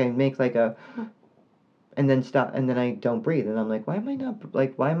 like I make like a, and then stop, and then I don't breathe, and I'm like, why am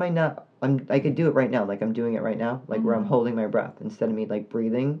I not, I could do it right now, like I'm doing it right now, like where I'm holding my breath, instead of me like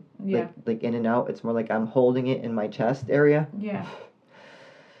breathing, like in and out, it's more like I'm holding it in my chest area. Yeah.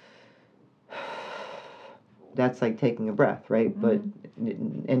 That's like taking a breath, right? But,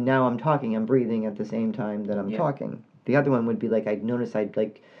 and now I'm talking, I'm breathing at the same time that I'm talking. The other one would be like, I'd notice I'd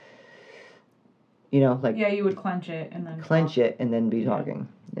like, like... Yeah, you would clench it and then clench it and then be talking.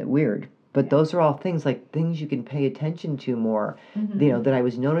 Weird. But those are all things you can pay attention to more, that I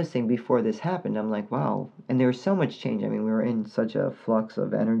was noticing before this happened. I'm like, wow. And there was so much change. I mean, we were in such a flux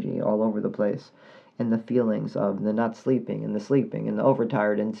of energy all over the place. And the feelings of the not sleeping and the sleeping and the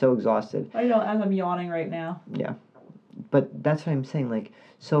overtired and so exhausted. I know, as I'm yawning right now. Yeah. But that's what I'm saying. Like,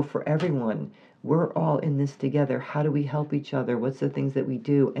 so for everyone... We're all in this together. How do we help each other? What's the things that we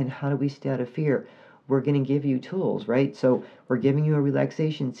do? And how do we stay out of fear? we're going to give you tools, right? So we're giving you a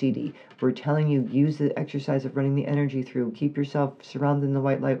relaxation CD. We're telling you use the exercise of running the energy through. Keep yourself surrounded in the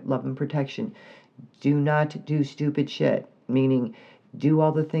white light, love, and protection. Do not do stupid shit, meaning do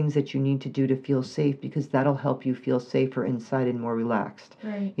all the things that you need to do to feel safe, because that'll help you feel safer inside and more relaxed.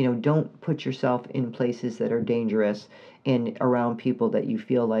 Right. Don't put yourself in places that are dangerous and around people that you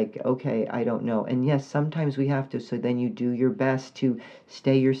feel like, okay, I don't know. And yes, sometimes we have to, so then you do your best to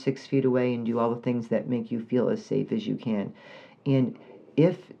stay your 6 feet away and do all the things that make you feel as safe as you can. And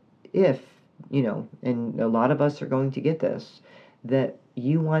if and a lot of us are going to get this, that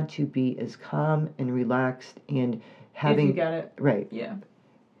you want to be as calm and relaxed and having, if you get it. right, Yeah.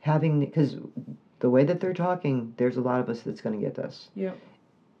 because the way that they're talking, there's a lot of us that's going to get this. Yep.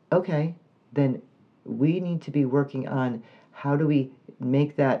 Okay, then we need to be working on how do we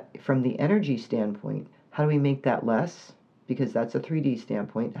make that, from the energy standpoint, how do we make that less? Because that's a 3D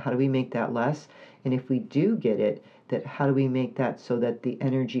standpoint. How do we make that less? And if we do get it, that how do we make that so that the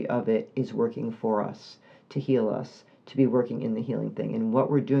energy of it is working for us, to heal us, to be working in the healing thing? And what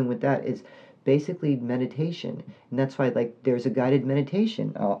we're doing with that is basically meditation. And that's why, like, there's a guided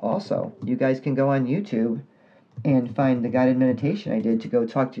meditation also. You guys can go on YouTube and find the guided meditation I did to go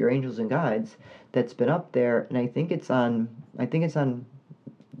talk to your angels and guides, that's been up there, and I think it's on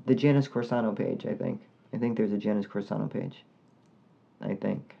the Janice Corsano page. I think there's a Janice Corsano page. I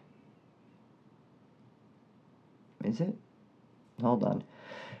think. Is it? Hold on.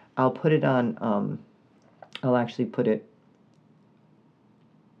 I'll put it on, I'll actually put it,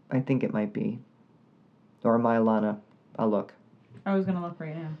 I think it might be, or Mylana. I'll look. I was gonna look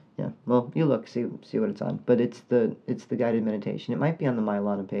right now. Yeah, well, you look, see what it's on. But it's the guided meditation. It might be on the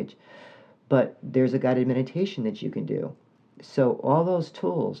Mylana page, but there's a guided meditation that you can do. So all those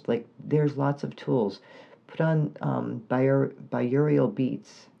tools, like, there's lots of tools. Put on binaural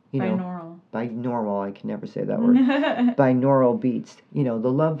beats. Binaural. I can never say that word. Binaural beats. The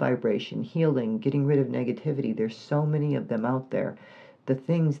love vibration, healing, getting rid of negativity. There's so many of them out there. The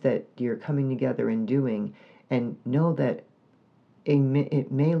things that you're coming together and doing, and know that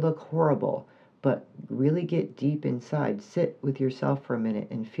it may look horrible, but really get deep inside. Sit with yourself for a minute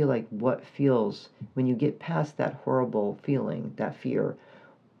and feel like what feels when you get past that horrible feeling, that fear.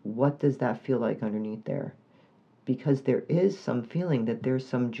 What does that feel like underneath there? Because there is some feeling that there's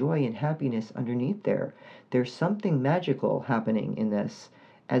some joy and happiness underneath there. There's something magical happening in this.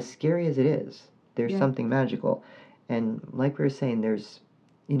 As scary as it is, there's something magical. And like we were saying, there's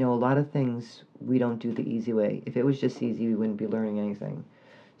a lot of things we don't do the easy way. If it was just easy, we wouldn't be learning anything.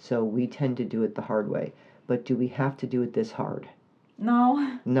 So we tend to do it the hard way. But do we have to do it this hard?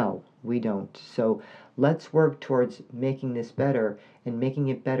 No. No, we don't. So let's work towards making this better, and making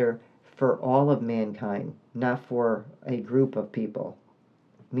it better for all of mankind, not for a group of people.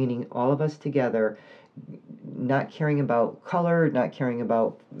 Meaning all of us together, not caring about color, not caring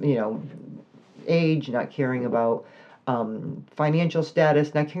about, age, not caring about financial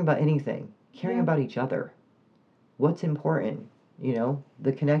status, not caring about anything, caring about each other. What's important?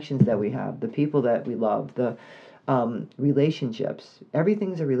 The connections that we have, the people that we love, the relationships.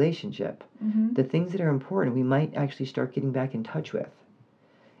 Everything's a relationship. Mm-hmm. The things that are important, we might actually start getting back in touch with.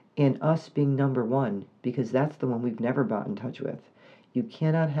 And us being number one, because that's the one we've never got in touch with. You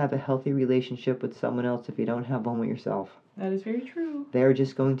cannot have a healthy relationship with someone else if you don't have one with yourself. That is very true. They're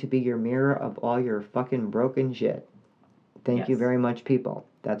just going to be your mirror of all your fucking broken shit. Thank you very much, people.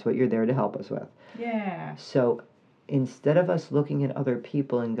 That's what you're there to help us with. Yeah. So instead of us looking at other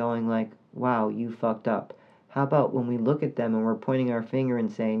people and going like, wow, you fucked up, how about when we look at them and we're pointing our finger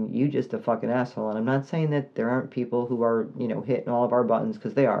and saying, you just a fucking asshole? And I'm not saying that there aren't people who are, hitting all of our buttons,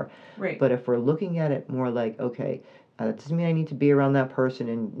 because they are. Right. But if we're looking at it more like, okay, that doesn't mean I need to be around that person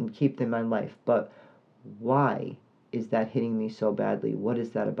and keep them in my life, but why is that hitting me so badly? What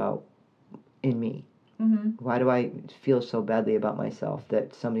is that about in me? Mm-hmm. Why do I feel so badly about myself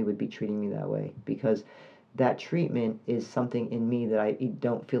that somebody would be treating me that way? Because that treatment is something in me that I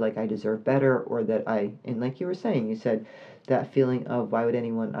don't feel like I deserve better, or that and like you were saying, you said that feeling of,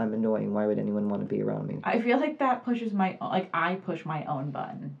 I'm annoying, why would anyone want to be around me? I feel like that pushes I push my own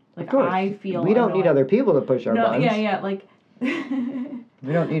button. Like, of course. I feel we don't annoyed. need other people to push our buttons. Yeah, like...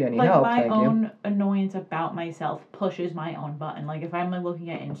 we don't need any like, help, my thank own you. annoyance about myself pushes my own button. Like, if I'm, like, looking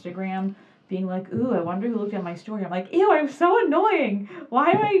at Instagram, being like, ooh, I wonder who looked at my story. I'm like, ew, I'm so annoying.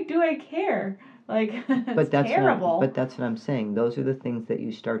 Why do I care? Like, it's terrible. But that's what I'm saying. Those are the things that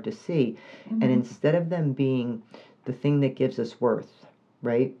you start to see. Mm-hmm. And instead of them being the thing that gives us worth,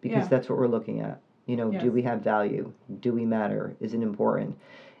 right? Because that's what we're looking at. Yes. Do we have value? Do we matter? Is it important?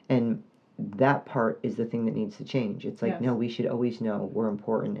 And that part is the thing that needs to change. It's like, Yes. no, we should always know we're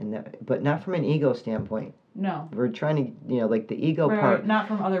important, and that, but not from an ego standpoint. No. We're trying to, like the ego Right, part. not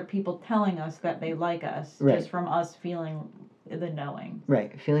from other people telling us that they like us, Right. just from us feeling the knowing.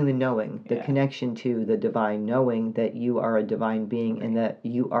 Right, feeling the knowing, the Yeah. connection to the divine, knowing that you are a divine being and that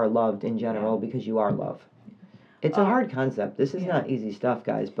you are loved in general because you are love. It's a hard concept. This is not easy stuff,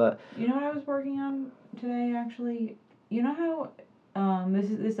 guys, but You know what I was working on today, actually? You know how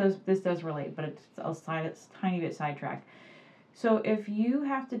this does relate, but it's a tiny bit sidetracked. So if you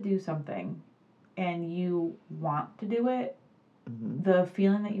have to do something and you want to do it, the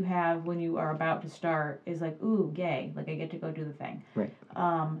feeling that you have when you are about to start is like, ooh, yay, like I get to go do the thing. Right.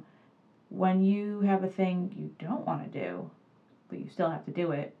 When you have a thing you don't want to do, but you still have to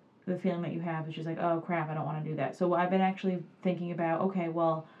do it, the feeling that you have is just like, oh crap, I don't want to do that. So I've been actually thinking about, okay,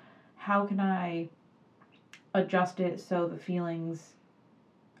 well, how can I adjust it so the feelings,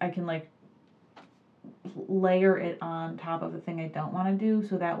 I can like layer it on top of the thing I don't want to do,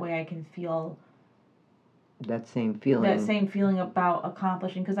 so that way I can feel that same feeling about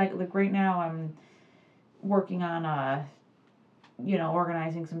accomplishing. Because like right now I'm working on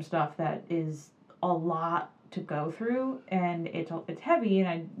organizing some stuff that is a lot to go through, and it's heavy,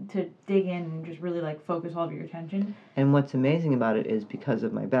 and to dig in and just really like focus all of your attention. And what's amazing about it is because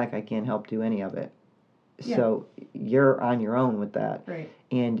of my back, I can't help do any of it. Yeah. So you're on your own with that. Right.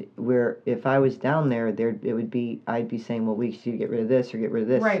 And if I was down there, I'd be saying, well, we should get rid of this or get rid of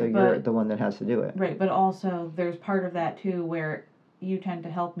this. Right, so you're the one that has to do it. Right, but also there's part of that too where you tend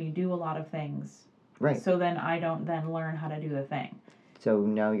to help me do a lot of things. Right. So then I don't then learn how to do the thing. So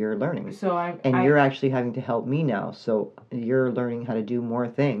now you're learning. So you're actually having to help me now. So you're learning how to do more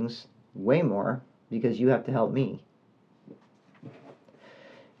things, way more, because you have to help me.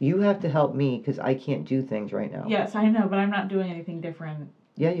 You have to help me because I can't do things right now. Yes, I know, but I'm not doing anything different.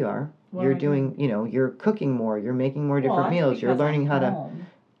 Yeah, you are. You're doing, you're cooking more. You're making more different meals. You're learning how to...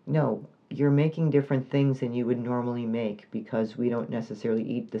 No, you're making different things than you would normally make because we don't necessarily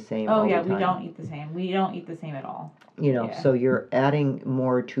eat the same all the time. Oh, yeah, we don't eat the same. We don't eat the same at all. So you're adding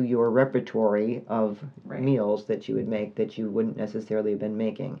more to your repertoire of meals that you would make that you wouldn't necessarily have been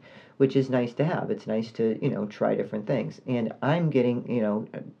making, which is nice to have. It's nice to, try different things. And I'm getting,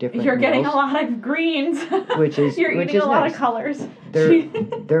 different You're getting meals, a lot of greens. which is You're which eating is a lot nice. of colors.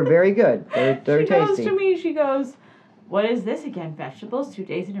 They're very good. They're she tasty. She goes to me, she goes, what is this again? Vegetables 2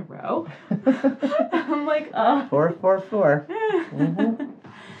 days in a row? I'm like, 4.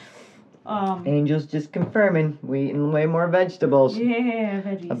 Angel's just confirming we eating way more vegetables. Yeah,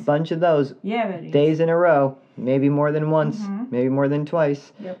 veggies. A bunch of those. Yeah, veggies. Days in a row. Maybe more than once. Maybe more than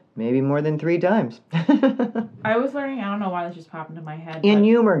twice. Yep. Maybe more than 3 times. I was learning, I don't know why this just popped into my head. In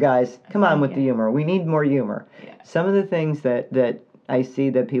humor, guys. Come on with the humor. We need more humor. Yeah. Some of the things that I see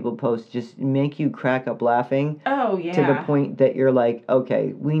that people post just make you crack up laughing. Oh, yeah. To the point that you're like,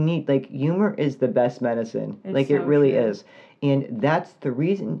 okay, we need, humor is the best medicine. It's it really true. is. And that's the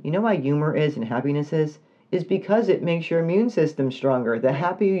reason, you know why humor is and happiness is because it makes your immune system stronger. The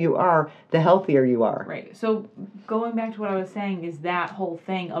happier you are, the healthier you are. Right. So going back to what I was saying is that whole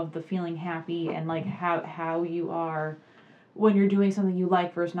thing of the feeling happy and how you are when you're doing something you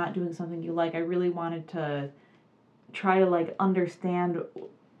like versus not doing something you like. I really wanted to try to understand,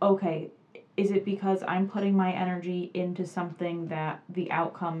 okay, is it because I'm putting my energy into something that the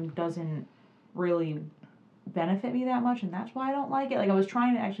outcome doesn't really benefit me that much and that's why I don't like it? I was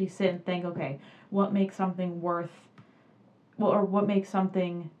trying to actually sit and think, okay, what makes something what makes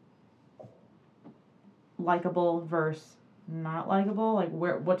something likable versus not likable?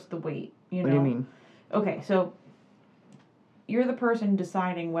 What's the weight? What do you mean? Okay, so you're the person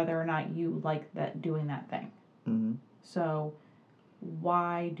deciding whether or not you like doing that thing. Mm-hmm. So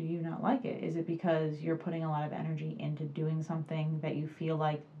why do you not like it? Is it because you're putting a lot of energy into doing something that you feel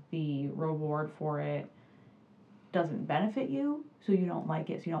like the reward for it doesn't benefit you, so you don't like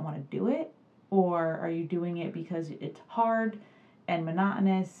it, so you don't want to do it? Or are you doing it because it's hard and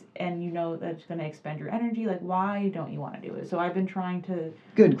monotonous and you know that it's going to expend your energy? Why don't you want to do it? So I've been trying to...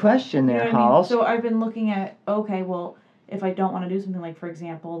 Good question there, Halls. So I've been looking at, okay, well, if I don't want to do something, for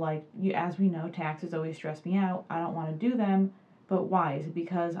example, as we know, taxes always stress me out. I don't want to do them, but why? Is it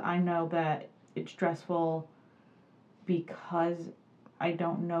because I know that it's stressful because I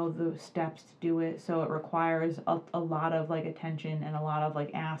don't know the steps to do it, so it requires a lot of attention and a lot of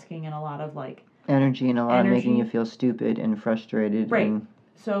asking and a lot of energy and a lot of making you feel stupid and frustrated. Right.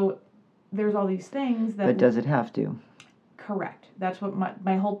 So there's all these things that... But does it have to? Correct. That's what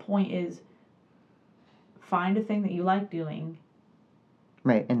my whole point is. Find a thing that you like doing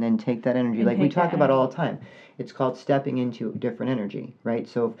Right, and then take that energy, And like we take that talk about all energy. the time. It's called stepping into different energy, right?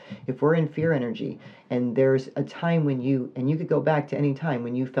 So if we're in fear energy, and there's a time when and you could go back to any time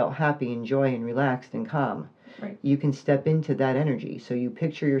when you felt happy and joy and relaxed and calm, Right. you can step into that energy. So you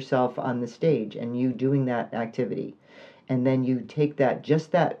picture yourself on the stage and you doing that activity, and then you take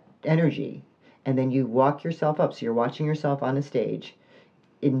just that energy, and then you walk yourself up. So you're watching yourself on the stage,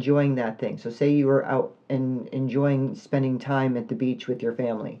 enjoying that thing. So say you were out and enjoying spending time at the beach with your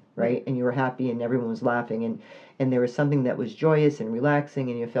family, right? And you were happy and everyone was laughing, and there was something that was joyous and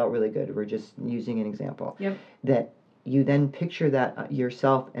relaxing and you felt really good. We're just using an example. Yep. That you then picture that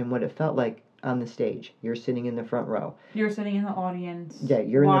yourself and what it felt like on the stage. You're sitting in the front row. You're sitting in the audience. Yeah,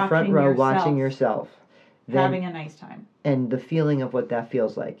 you're in the front row watching yourself. Having a nice time. And the feeling of what that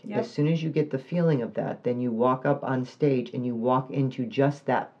feels like. Yep. As soon as you get the feeling of that, then you walk up on stage and you walk into just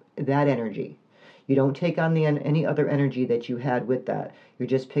that energy. You don't take on any other energy that you had with that. You're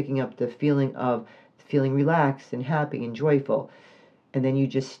just picking up the feeling of feeling relaxed and happy and joyful. And then you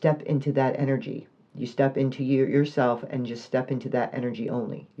just step into that energy. You step into yourself and just step into that energy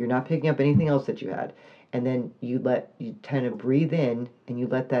only. You're not picking up anything else that you had. And then you kind of breathe in and you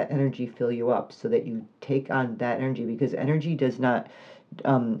let that energy fill you up so that you take on that energy, because energy does not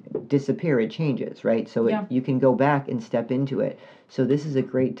disappear, it changes, right? So you can go back and step into it. So this is a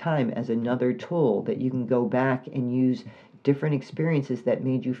great time as another tool that you can go back and use different experiences that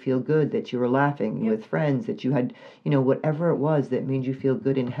made you feel good, that you were laughing with friends, that you had, whatever it was that made you feel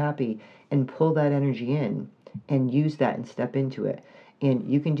good and happy, and pull that energy in and use that and step into it. And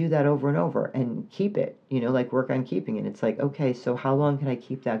you can do that over and over and keep it, like work on keeping it. It's like, okay, so how long can I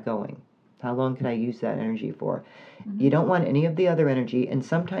keep that going? How long can I use that energy for? You don't want any of the other energy, and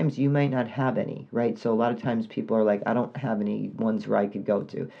sometimes you might not have any, right? So a lot of times people are like, I don't have any ones where I could go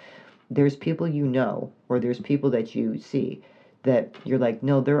to. There's people or there's people that you see that you're like,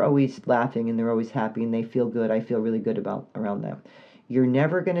 no, they're always laughing and they're always happy and they feel good. I feel really good around them. You're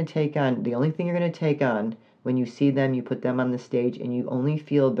never going to take on, the only thing you're going to take on when you see them, you put them on the stage and you only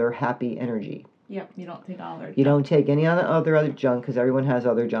feel their happy energy. Yep, you don't take all their junk. You don't take any other junk, because everyone has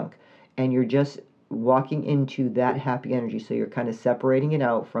other junk. And you're just walking into that happy energy. So you're kind of separating it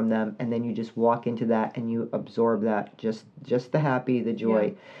out from them, and then you just walk into that and you absorb that, just the happy, the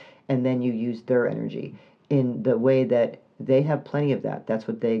joy, and then you use their energy in the way that they have plenty of that. That's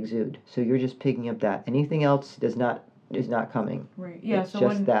what they exude. So you're just picking up that. Anything else is not coming. Right. Yeah. It's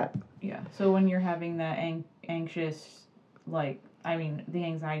just that. Yeah. So when you're having that anxious, the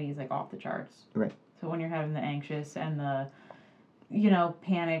anxiety is like off the charts. Right. So when you're having the anxious and the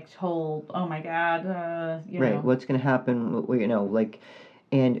panicked whole, oh my God, right, what's going to happen,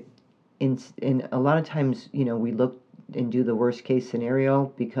 and in a lot of times, we look and do the worst case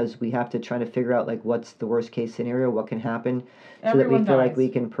scenario because we have to try to figure out, like, what's the worst case scenario, what can happen, so that we feel like we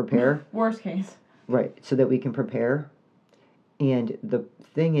can prepare. Worst case. Right, so that we can prepare. And the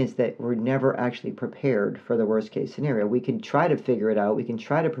thing is that we're never actually prepared for the worst case scenario. We can try to figure it out, we can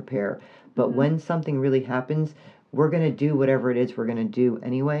try to prepare, but when something really happens, we're going to do whatever it is we're going to do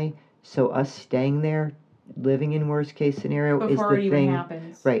anyway. So us staying there, living in worst case scenario, before it even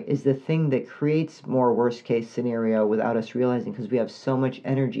happens. Right, is the thing that creates more worst case scenario without us realizing, because we have so much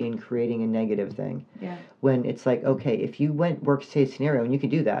energy in creating a negative thing. Yeah. When it's like, okay, if you went worst case scenario, and you can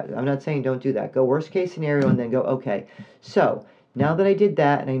do that. I'm not saying don't do that. Go worst case scenario and then go, okay, so now that I did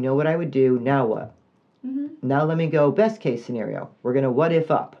that and I know what I would do, now what? Now let me go best case scenario. We're going to what if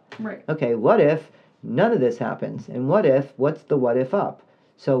up. Right. Okay, what if none of this happens? And what's the what if up?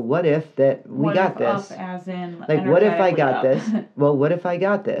 So what if that we got this? Up as in, like, what if I got this? Well, what if I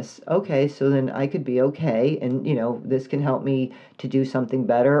got this? Okay, so then I could be okay, and this can help me to do something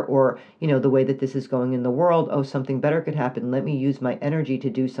better, or the way that this is going in the world, oh, something better could happen. Let me use my energy to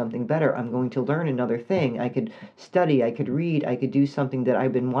do something better. I'm going to learn another thing. I could study, I could read, I could do something that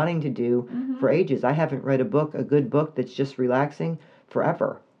I've been wanting to do for ages. I haven't read a good book that's just relaxing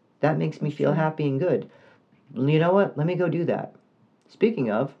forever. That makes me feel happy and good. You know what? Let me go do that.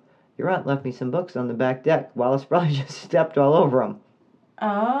 Speaking of, your aunt left me some books on the back deck. Wallace probably just stepped all over them.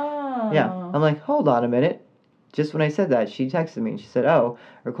 Oh. Yeah. I'm like, hold on a minute. Just when I said that, she texted me and she said, or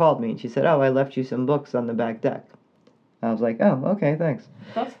called me and she said, I left you some books on the back deck. I was like, oh, okay, thanks.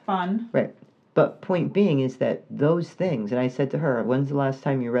 That's fun. Right. But point being is that those things, and I said to her, when's the last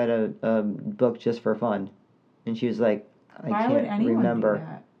time you read a book just for fun? And she was like, Why would anyone do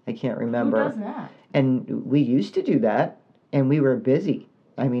that? I can't remember. Who does that? And we used to do that. And we were busy.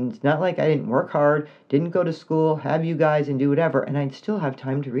 I mean, it's not like I didn't work hard, didn't go to school, have you guys, and do whatever, and I'd still have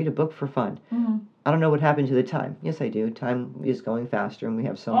time to read a book for fun. I don't know what happened to the time. Yes, I do. Time is going faster, and we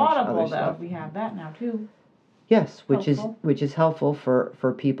have so much other stuff. We have that now, too. Yes, helpful. which is helpful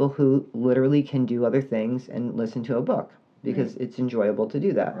for people who literally can do other things and listen to a book because it's enjoyable to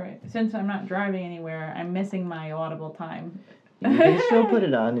do that. Right. Since I'm not driving anywhere, I'm missing my Audible time. You can still put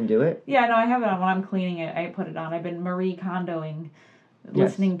it on and do it. Yeah, no, I have it on when I'm cleaning it. I put it on. I've been Marie Kondoing,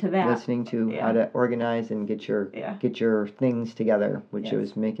 listening to that. Listening to how to organize and get your things together, which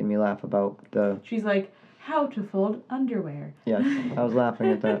was making me laugh about the. She's like, how to fold underwear. Yes, I was laughing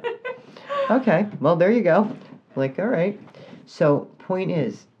at that. Okay, well there you go. Like, all right. So point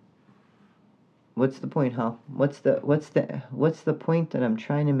is, what's the point, huh? What's the point that I'm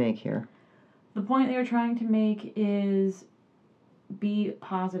trying to make here? The point that you're trying to make is be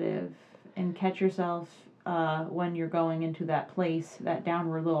positive and catch yourself when you're going into that place, that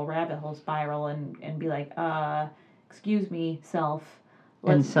downward little rabbit hole spiral, and be like, excuse me, self.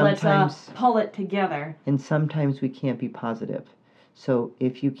 Let's pull it together. And sometimes we can't be positive. So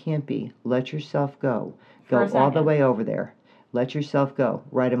if you can't be, let yourself go. Go all the way over there. Let yourself go.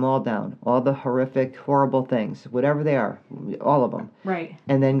 Write them all down. All the horrific, horrible things, whatever they are, all of them. Right.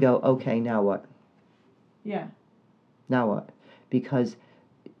 And then go, okay, now what? Yeah. Now what? Because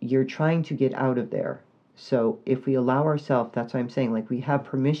you're trying to get out of there. So if we allow ourselves, that's what I'm saying, like we have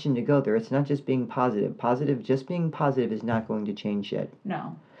permission to go there. It's not just being positive. Just being positive is not going to change shit.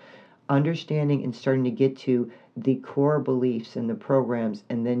 No. Understanding and starting to get to the core beliefs and the programs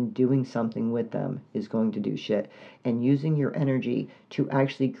and then doing something with them is going to do shit. And using your energy to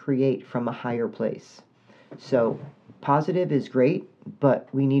actually create from a higher place. So positive is great, but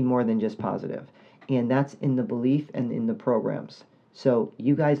we need more than just positive. And that's in the belief and in the programs. So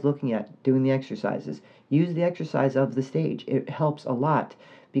you guys looking at doing the exercises, use the exercise of the stage. It helps a lot.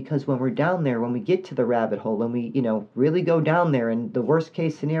 Because when we're down there, when we get to the rabbit hole, when we, really go down there, and the worst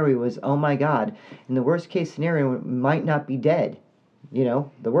case scenario is, oh my God, and the worst case scenario might not be dead. The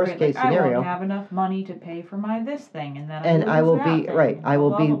worst case scenario. I won't have enough money to pay for my this thing, and then I will be I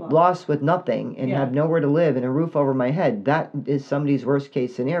will be lost with nothing and have nowhere to live and a roof over my head. That is somebody's worst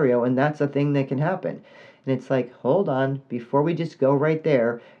case scenario, and that's a thing that can happen. And it's like, hold on, before we just go right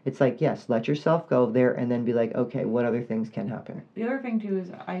there, it's like, yes, let yourself go there and then be like, okay, what other things can happen? The other thing, too, is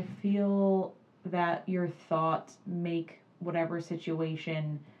I feel that your thoughts make whatever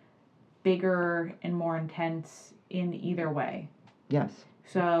situation bigger and more intense in either way. Yes.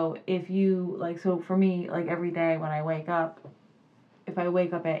 So if you, so for me, every day when I wake up, if I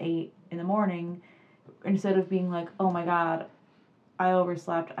wake up at 8 in the morning, instead of being like, oh my God, I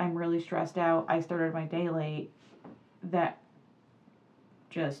overslept, I'm really stressed out, I started my day late, that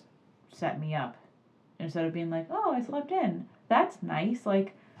just set me up. Instead of being like, oh, I slept in, that's nice,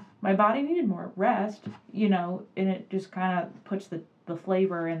 my body needed more rest, and it just kind of puts the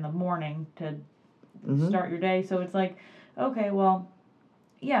flavor in the morning to start your day. So it's like, okay, well,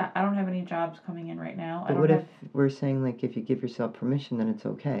 yeah, I don't have any jobs coming in right now. But what if we're saying, if you give yourself permission, then it's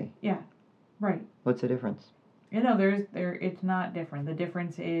okay? Yeah, right. What's the difference? It's not different. The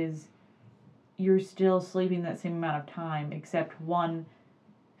difference is you're still sleeping that same amount of time, except one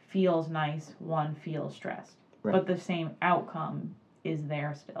feels nice, one feels stressed. Right. But the same outcome is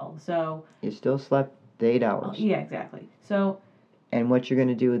there still. So you still slept the 8 hours. Yeah, exactly. So. And what you're going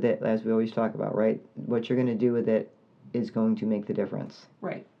to do with it, as we always talk about, right? What you're going to do with it is going to make the difference.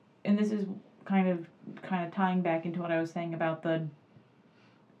 Right. And this is kind of tying back into what I was saying about the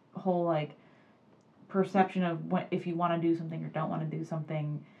whole perception of if you want to do something or don't want to do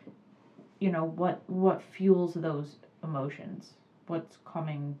something, what fuels those emotions, what's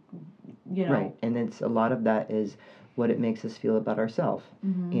coming, Right, and it's a lot of that is what it makes us feel about ourselves,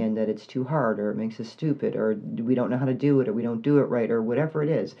 and that it's too hard, or it makes us stupid, or we don't know how to do it, or we don't do it right, or whatever it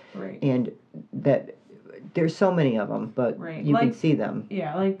is. Right. And that there's so many of them, but you can see them.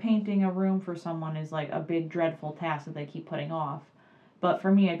 Yeah, painting a room for someone is a big dreadful task that they keep putting off. But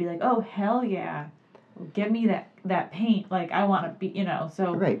for me, I'd be like, oh, hell yeah. Give me that paint. I want to be,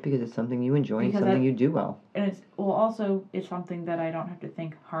 so. Right, because it's something you enjoy and something you do well. And it's something that I don't have to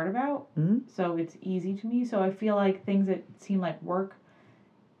think hard about. Mm-hmm. So it's easy to me. So I feel like things that seem like work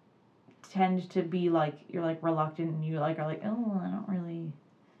tend to be you're reluctant and you are oh, I don't really.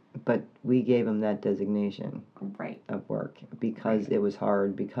 But we gave him that designation of work because it was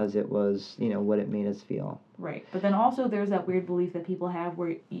hard, because it was, what it made us feel. Right. But then also there's that weird belief that people have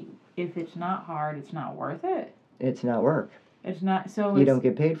where if it's not hard, it's not worth it. It's not work. It's not, so you don't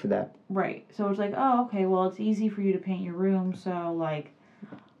get paid for that. Right. So it's oh, okay, well, it's easy for you to paint your room, so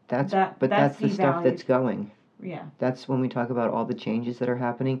that's the stuff that's going. Yeah. That's when we talk about all the changes that are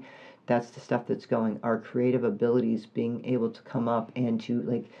happening. That's the stuff that's going. Our creative abilities being able to come up and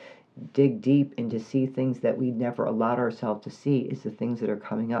to dig deep and to see things that we never allowed ourselves to see is the things that are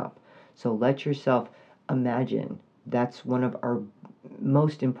coming up. So let yourself imagine. That's one of our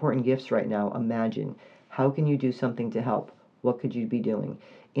most important gifts right now. Imagine. How can you do something to help? What could you be doing?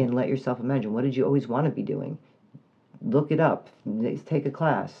 And let yourself imagine. What did you always want to be doing? Look it up. Take a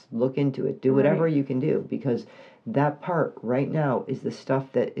class. Look into it. Do whatever Right. you can do, because that part right now is the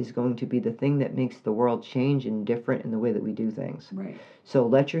stuff that is going to be the thing that makes the world change and different in the way that we do things. Right. So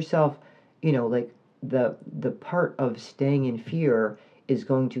let yourself, like the part of staying in fear is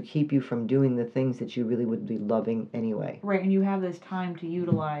going to keep you from doing the things that you really would be loving anyway. Right, and you have this time to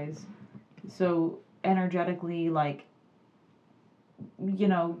utilize. So energetically, like,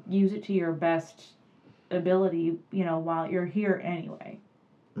 use it to your best ability, while you're here anyway.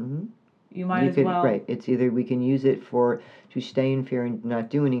 Mm-hmm. You might as well. Right. It's either we can use it to stay in fear and not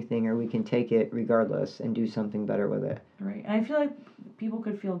do anything, or we can take it regardless and do something better with it. Right. And I feel like people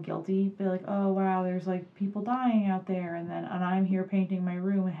could feel guilty, be like, oh wow, there's like people dying out there, and I'm here painting my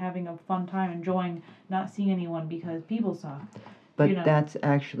room and having a fun time, enjoying not seeing anyone because people suck. But that's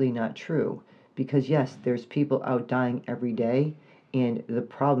actually not true, because yes, there's people out dying every day, and the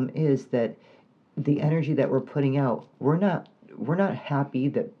problem is that the energy that we're putting out, we're not happy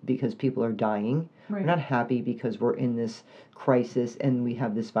that because people are dying. Right. We're not happy because we're in this crisis and we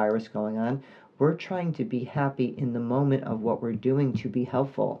have this virus going on. We're trying to be happy in the moment of what we're doing to be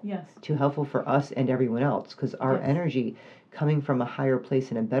helpful. Yes. To helpful for us and everyone else, because our Yes. energy coming from a higher place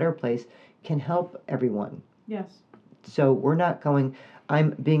and a better place can help everyone. Yes. So we're not going,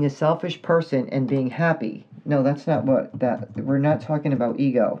 I'm being a selfish person and being happy. No, that's not we're not talking about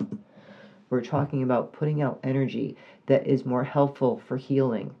ego. We're talking about putting out energy that is more helpful for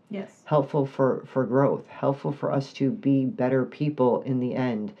healing. Yes. Helpful for growth. Helpful for us to be better people in the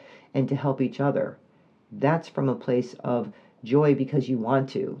end and to help each other. That's from a place of joy because you want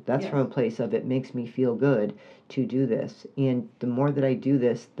to. That's Yes. from a place of it makes me feel good to do this. And the more that I do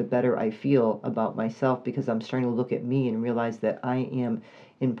this, the better I feel about myself, because I'm starting to look at me and realize that I am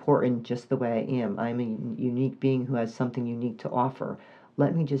important just the way I am. I'm a unique being who has something unique to offer.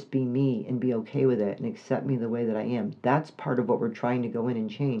 Let me just be me and be okay with it and accept me the way that I am. That's part of what we're trying to go in and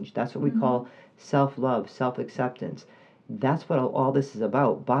change. That's what we call self-love, self-acceptance. That's what all this is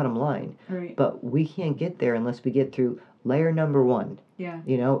about, bottom line. Right. But we can't get there unless we get through layer number 1. Yeah.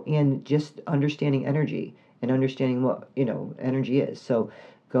 And just understanding energy and understanding what, energy is. So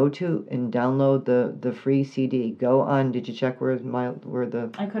go to and download the free CD. Go on, did you check where the...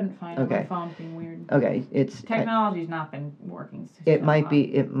 I couldn't find it. Okay. My phone's being weird. Okay, Technology's not been working. It might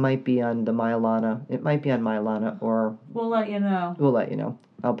be on the Myalana. It might be on Myalana, or We'll let you know. we'll let you know.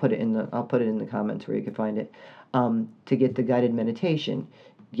 I'll put it in the comments where you can find it. To get the guided meditation,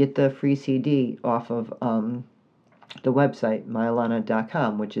 get the free CD off of the website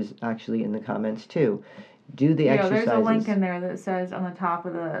myalana.com, which is actually in the comments too. Do the exercises. There's a link in there that says on the top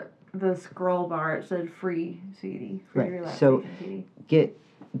of the scroll bar, it said free CD, free Right. relaxation So CD.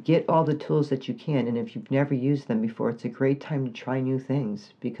 Get all the tools that you can, and if you've never used them before, it's a great time to try new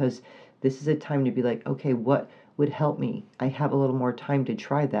things, because this is a time to be like, okay, what would help me? I have a little more time to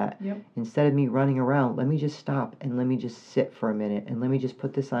try that. Yep. Instead of me running around, let me just stop and let me just sit for a minute and let me just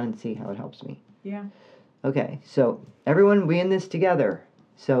put this on and see how it helps me. Yeah. Okay, so everyone, we in this together.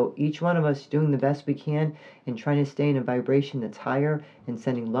 So each one of us doing the best we can and trying to stay in a vibration that's higher and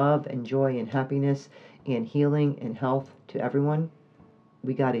sending love and joy and happiness and healing and health to everyone.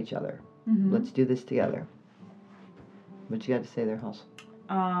 We got each other. Mm-hmm. Let's do this together. What you got to say there, House?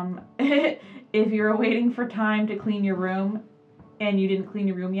 If you're waiting for time to clean your room and you didn't clean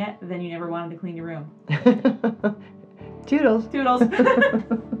your room yet, then you never wanted to clean your room. Toodles. Toodles.